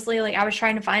obviously, I was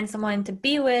trying to find someone to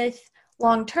be with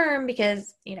long term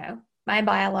because, my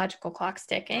biological clock's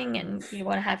ticking and you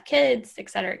want to have kids, et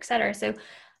cetera, et cetera. So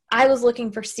I was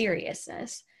looking for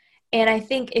seriousness. And I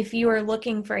think if you are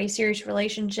looking for a serious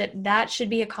relationship, that should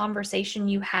be a conversation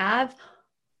you have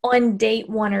on date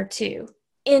 1 or 2,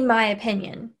 in my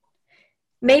opinion.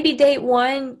 Maybe date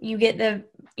 1, you get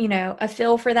a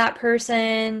feel for that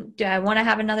person. Do I want to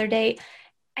have another date?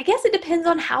 I guess it depends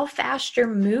on how fast you're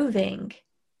moving.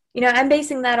 I'm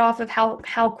basing that off of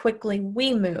how quickly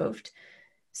we moved.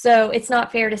 So it's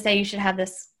not fair to say you should have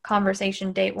this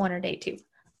conversation date 1 or date 2.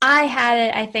 I had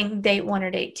it, I think, date 1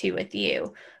 or date 2 with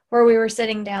you, where we were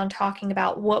sitting down talking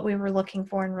about what we were looking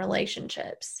for in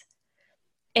relationships.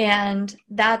 And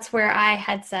that's where I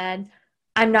had said,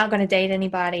 I'm not going to date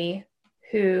anybody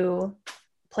who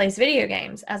plays video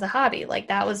games as a hobby.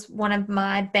 That was one of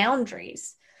my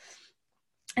boundaries.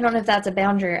 I don't know if that's a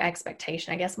boundary or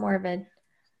expectation. I guess more of a...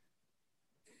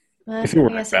 if you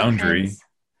were a boundary,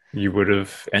 you would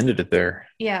have ended it there.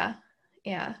 Yeah.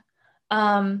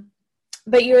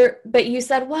 But you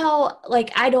said, well,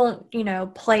 I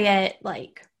don't, play it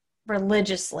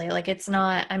religiously. Like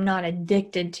I'm not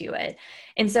addicted to it.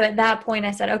 And so at that point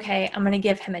I said, okay, I'm going to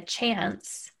give him a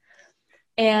chance.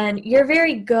 And you're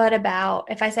very good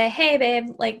about, if I say, hey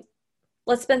babe, like,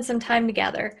 let's spend some time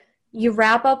together. You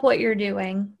wrap up what you're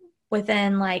doing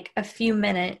within like a few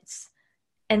minutes,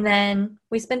 and then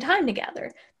we spend time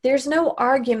together. There's no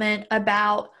argument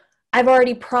about, I've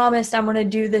already promised I'm going to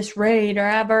do this raid, or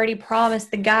I've already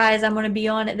promised the guys I'm going to be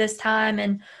on at this time,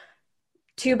 and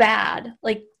too bad.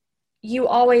 Like, you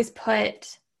always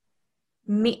put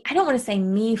me, I don't want to say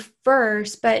me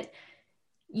first, but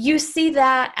you see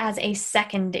that as a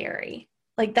secondary.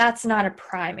 Like, that's not a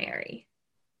primary.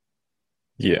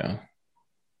 Yeah.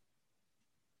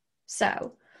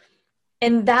 So,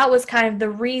 and that was kind of the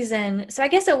reason. So I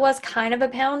guess it was kind of a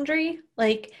boundary.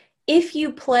 Like, if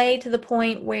you play to the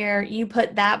point where you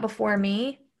put that before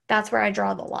me, that's where I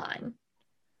draw the line.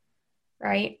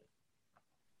 Right?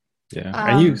 Yeah.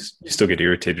 And you still get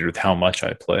irritated with how much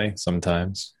I play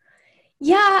sometimes.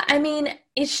 Yeah. I mean,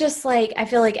 it's just like, I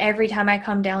feel like every time I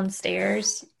come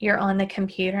downstairs, you're on the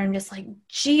computer. I'm just like,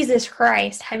 Jesus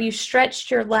Christ, have you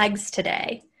stretched your legs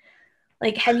today?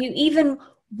 Like, have you even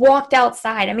walked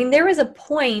outside? I mean, there was a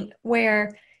point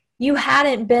where you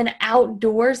hadn't been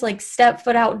outdoors, like step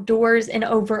foot outdoors, in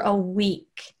over a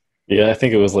week. Yeah, I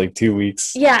think it was like 2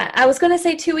 weeks. Yeah, I was going to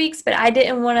say 2 weeks, but I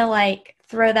didn't want to like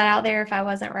throw that out there if I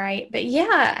wasn't right. But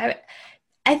yeah,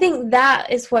 I think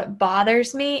that is what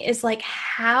bothers me, is like,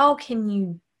 how can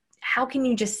you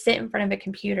just sit in front of a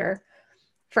computer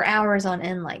for hours on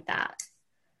end like that?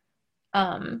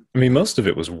 I mean, most of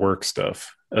it was work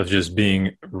stuff, of just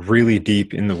being really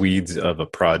deep in the weeds of a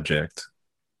project.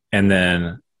 And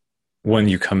then when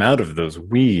you come out of those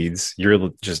weeds,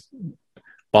 you're just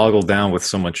boggled down with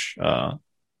so much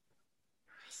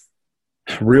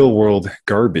real world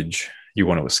garbage you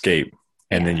want to escape.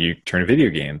 And then you turn to video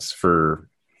games for,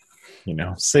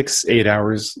 6-8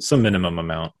 hours, some minimum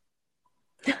amount,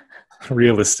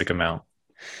 realistic amount.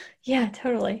 Yeah,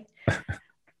 totally.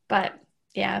 But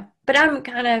yeah, but I'm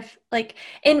kind of like,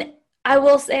 and I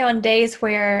will say on days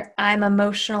where I'm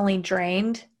emotionally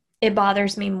drained, it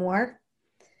bothers me more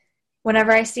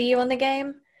whenever I see you on the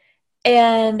game.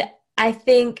 And I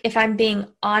think if I'm being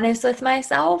honest with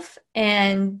myself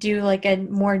and do like a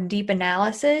more deep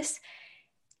analysis,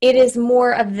 it is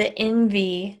more of the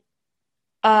envy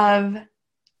of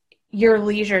your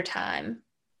leisure time.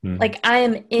 Like, I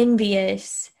am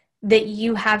envious that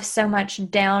you have so much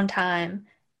downtime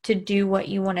to do what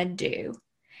you want to do.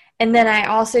 And then I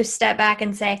also step back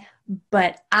and say,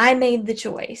 but I made the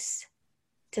choice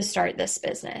to start this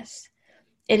business.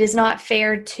 It is not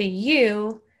fair to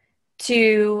you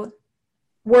to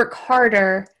work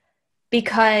harder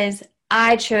because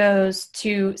I chose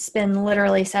to spend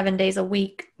literally 7 days a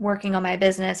week working on my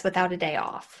business without a day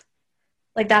off.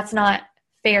 Like, that's not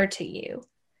fair to you.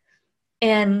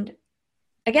 And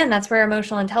again, that's where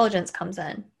emotional intelligence comes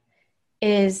in,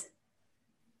 is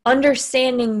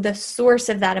understanding the source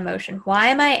of that emotion. Why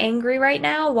am I angry right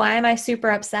now? Why am I super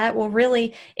upset? Well,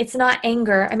 really, it's not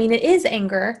anger. I mean, it is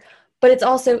anger, but it's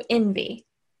also envy.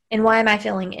 And why am I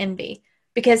feeling envy?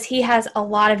 Because he has a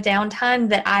lot of downtime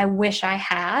that I wish I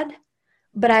had,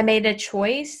 but I made a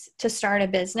choice to start a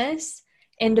business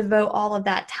and devote all of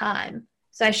that time.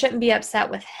 So I shouldn't be upset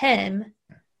with him.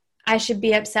 I should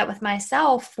be upset with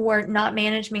myself for not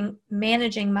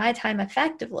managing my time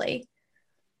effectively,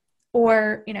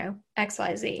 or,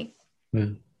 XYZ. Yeah,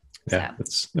 So.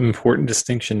 That's an important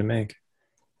distinction to make.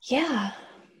 Yeah.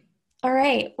 All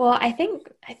right. Well, I think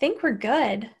we're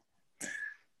good.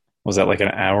 Was that like an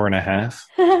hour and a half?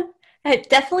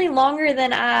 Definitely longer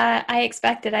than I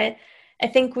expected. I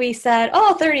think we said,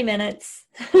 30 minutes.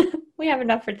 We have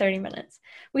enough for 30 minutes.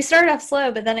 We started off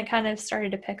slow, but then it kind of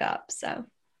started to pick up. So,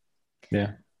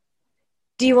 yeah.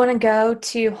 Do you want to go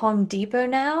to Home Depot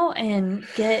now and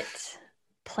get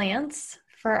plants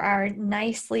for our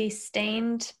nicely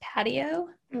stained patio?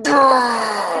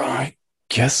 I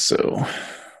guess so.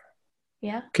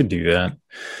 Yeah. Could do that.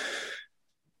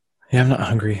 Yeah, I'm not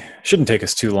hungry. Shouldn't take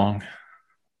us too long.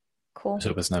 Cool. I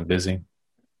hope it's not busy.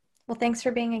 Well, thanks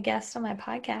for being a guest on my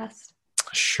podcast.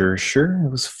 Sure. It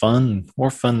was fun.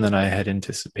 More fun than I had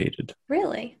anticipated.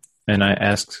 Really? And I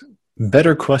asked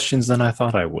better questions than I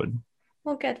thought I would.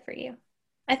 Well, good for you.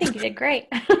 I think you did great.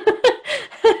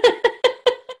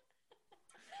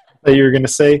 That you were going to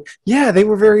say, yeah, they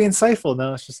were very insightful.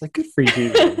 No, it's just like, good for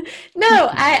you. No,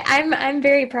 I'm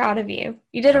very proud of you.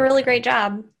 You did a really great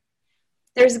job.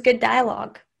 There's good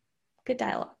dialogue. Good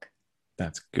dialogue.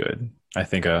 That's good. I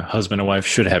think a husband and wife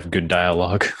should have good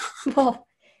dialogue. Well,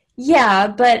 yeah,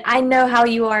 but I know how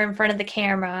you are in front of the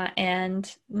camera,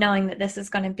 and knowing that this is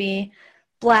going to be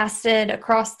blasted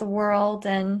across the world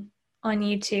and on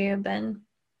YouTube and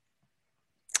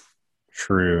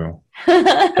True.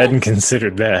 Hadn't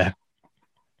considered that.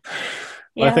 yeah.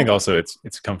 Well, I think also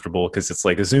it's comfortable because it's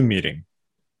like a Zoom meeting,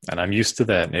 and I'm used to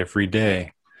that every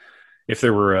day. If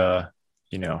there were a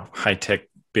high-tech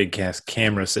big cast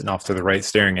camera sitting off to the right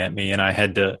staring at me, and I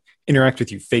had to interact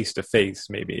with you face to face,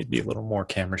 maybe it'd be a little more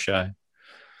camera shy.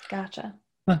 Gotcha.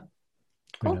 Huh.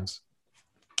 Cool. Who knows?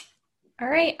 All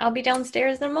right, I'll be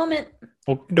downstairs in a moment.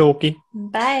 Okie dokie.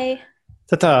 Bye.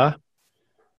 Ta-ta.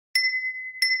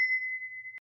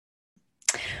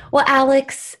 Well,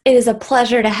 Alex, it is a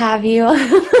pleasure to have you.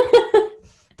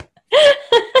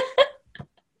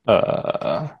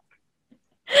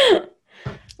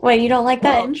 Wait, you don't like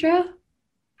that intro?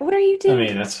 What are you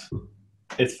doing?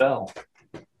 it fell.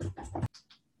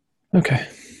 Okay.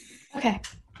 Okay.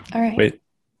 All right. Wait.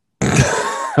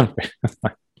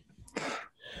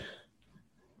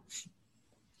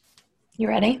 You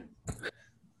ready?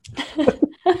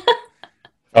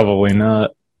 Probably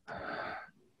not.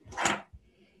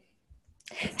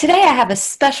 Today I have a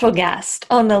special guest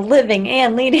on the Living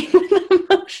and Leading with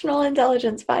Emotional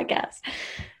Intelligence podcast.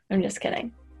 I'm just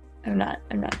kidding. I'm not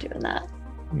doing that.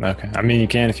 Okay. I mean, you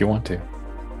can if you want to.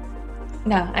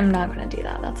 No, I'm not going to do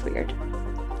that. That's weird.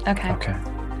 Okay. Okay.